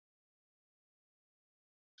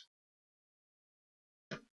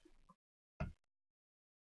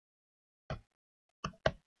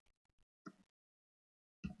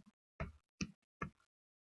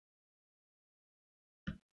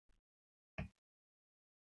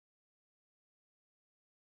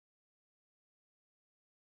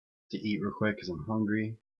 To eat real quick because I'm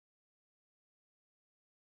hungry.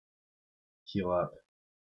 Heal up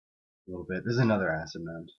a little bit. There's another acid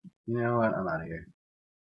mound. You know what? I'm out of here.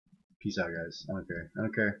 Peace out, guys. I don't care. I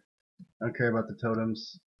don't care. I don't care about the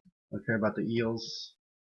totems. I don't care about the eels.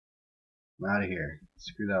 I'm out of here.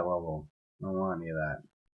 Screw that level. I don't want any of that.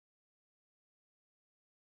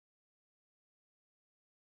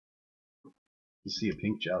 You see a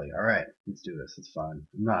pink jelly. Alright, let's do this. It's fun.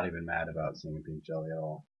 I'm not even mad about seeing a pink jelly at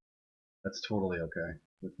all. That's totally okay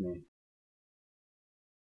with me.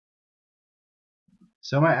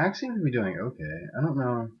 So my axe seems to be doing okay. I don't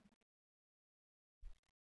know.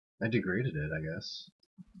 I degraded it, I guess.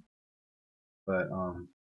 But, I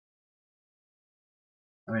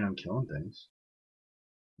mean, I'm killing things.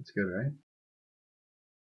 That's good, right?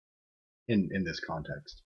 In this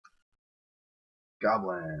context.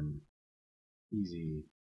 Goblin. Easy.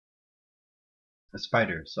 A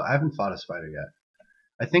spider. So I haven't fought a spider yet.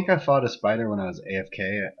 I think I fought a spider when I was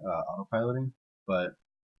AFK autopiloting, but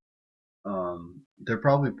they're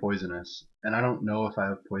probably poisonous, and I don't know if I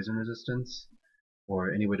have poison resistance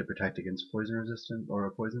or any way to protect against poison resistance or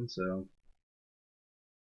a poison, so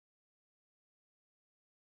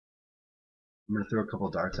I'm gonna throw a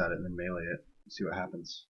couple darts at it and then melee it and see what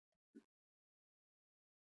happens.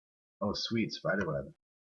 Oh sweet, spiderweb.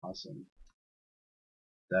 Awesome.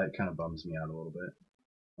 That kind of bums me out a little bit.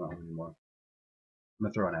 I don't have any more. I'm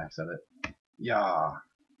gonna throw an axe at it. Yeah.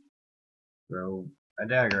 Throw a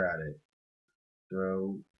dagger at it.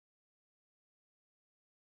 Throw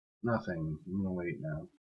nothing. I'm gonna wait now.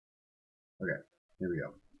 Okay, here we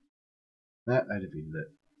go. I defeated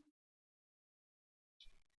it.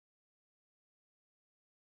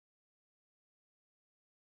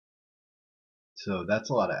 So that's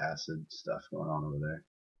a lot of acid stuff going on over there.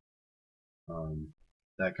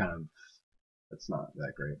 That's not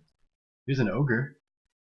that great. Here's an ogre.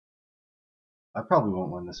 I probably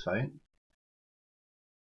won't win this fight.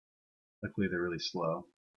 Luckily they're really slow.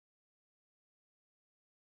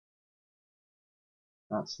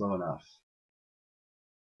 Not slow enough.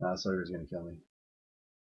 This ogre's gonna kill me.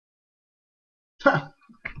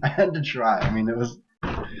 I had to try. I mean, it was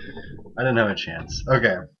I didn't have a chance.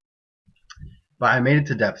 Okay. But I made it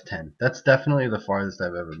to depth 10. That's definitely the farthest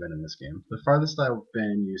I've ever been in this game. The farthest I've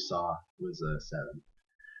been, you saw, was 7.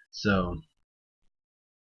 So,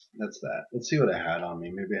 that's that. Let's see what I had on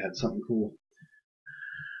me. Maybe I had something cool.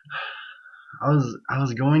 I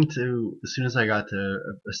was going to, as soon as I got to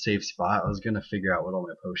a safe spot, I was going to figure out what all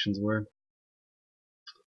my potions were.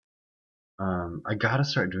 I gotta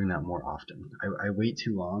start doing that more often. I wait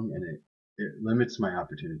too long and it limits my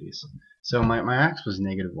opportunities. So my axe was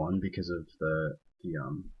 -1 because of the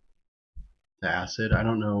acid. I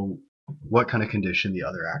don't know what kind of condition the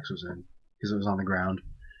other axe was in because it was on the ground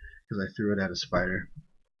because I threw it at a spider.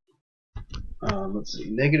 Let's see,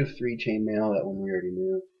 -3 chainmail. That one we already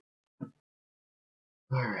knew.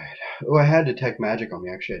 All right. Oh, I had detect magic on me.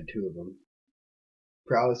 I actually had 2 of them.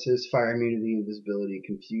 Paralysis, fire immunity, invisibility,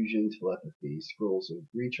 confusion, telepathy, scrolls of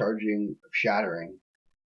recharging, of shattering.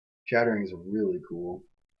 Shattering is really cool.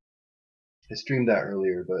 I streamed that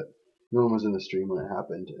earlier, but no one was in the stream when it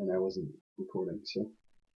happened, and I wasn't recording, so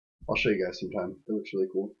I'll show you guys sometime. It looks really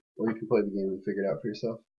cool. Or you can play the game and figure it out for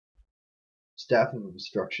yourself. Staff of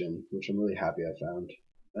Obstruction, which I'm really happy I found.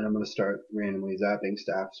 And I'm going to start randomly zapping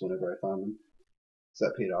staffs whenever I find them. So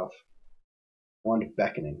that paid off. Wand of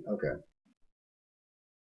Beckoning. Okay.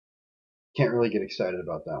 Can't really get excited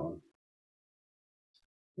about that one.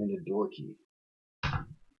 And a door key.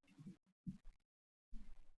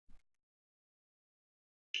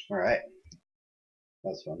 Alright.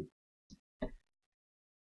 That's fun. I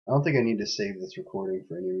don't think I need to save this recording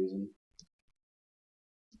for any reason.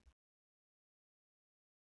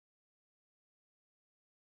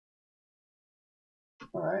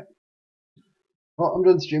 Alright. Well, I'm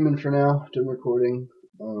done streaming for now. Done recording.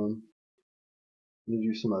 I'm gonna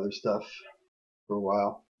do some other stuff for a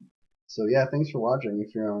while. So yeah, thanks for watching.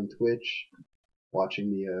 If you're on Twitch,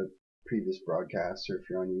 watching the previous broadcasts, or if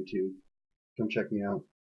you're on YouTube, come check me out.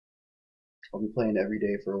 I'll be playing every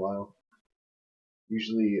day for a while.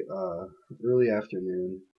 Usually early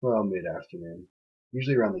afternoon, well, mid-afternoon.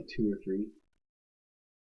 Usually around like 2 or 3.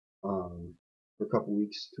 For a couple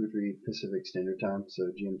weeks, 2 or 3 Pacific Standard Time,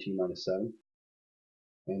 so GMT -7.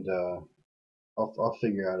 And I'll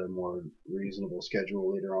figure out a more reasonable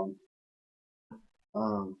schedule later on.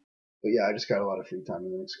 But yeah, I just got a lot of free time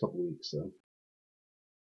in the next couple weeks, so.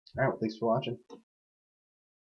 Alright, well, thanks for watching.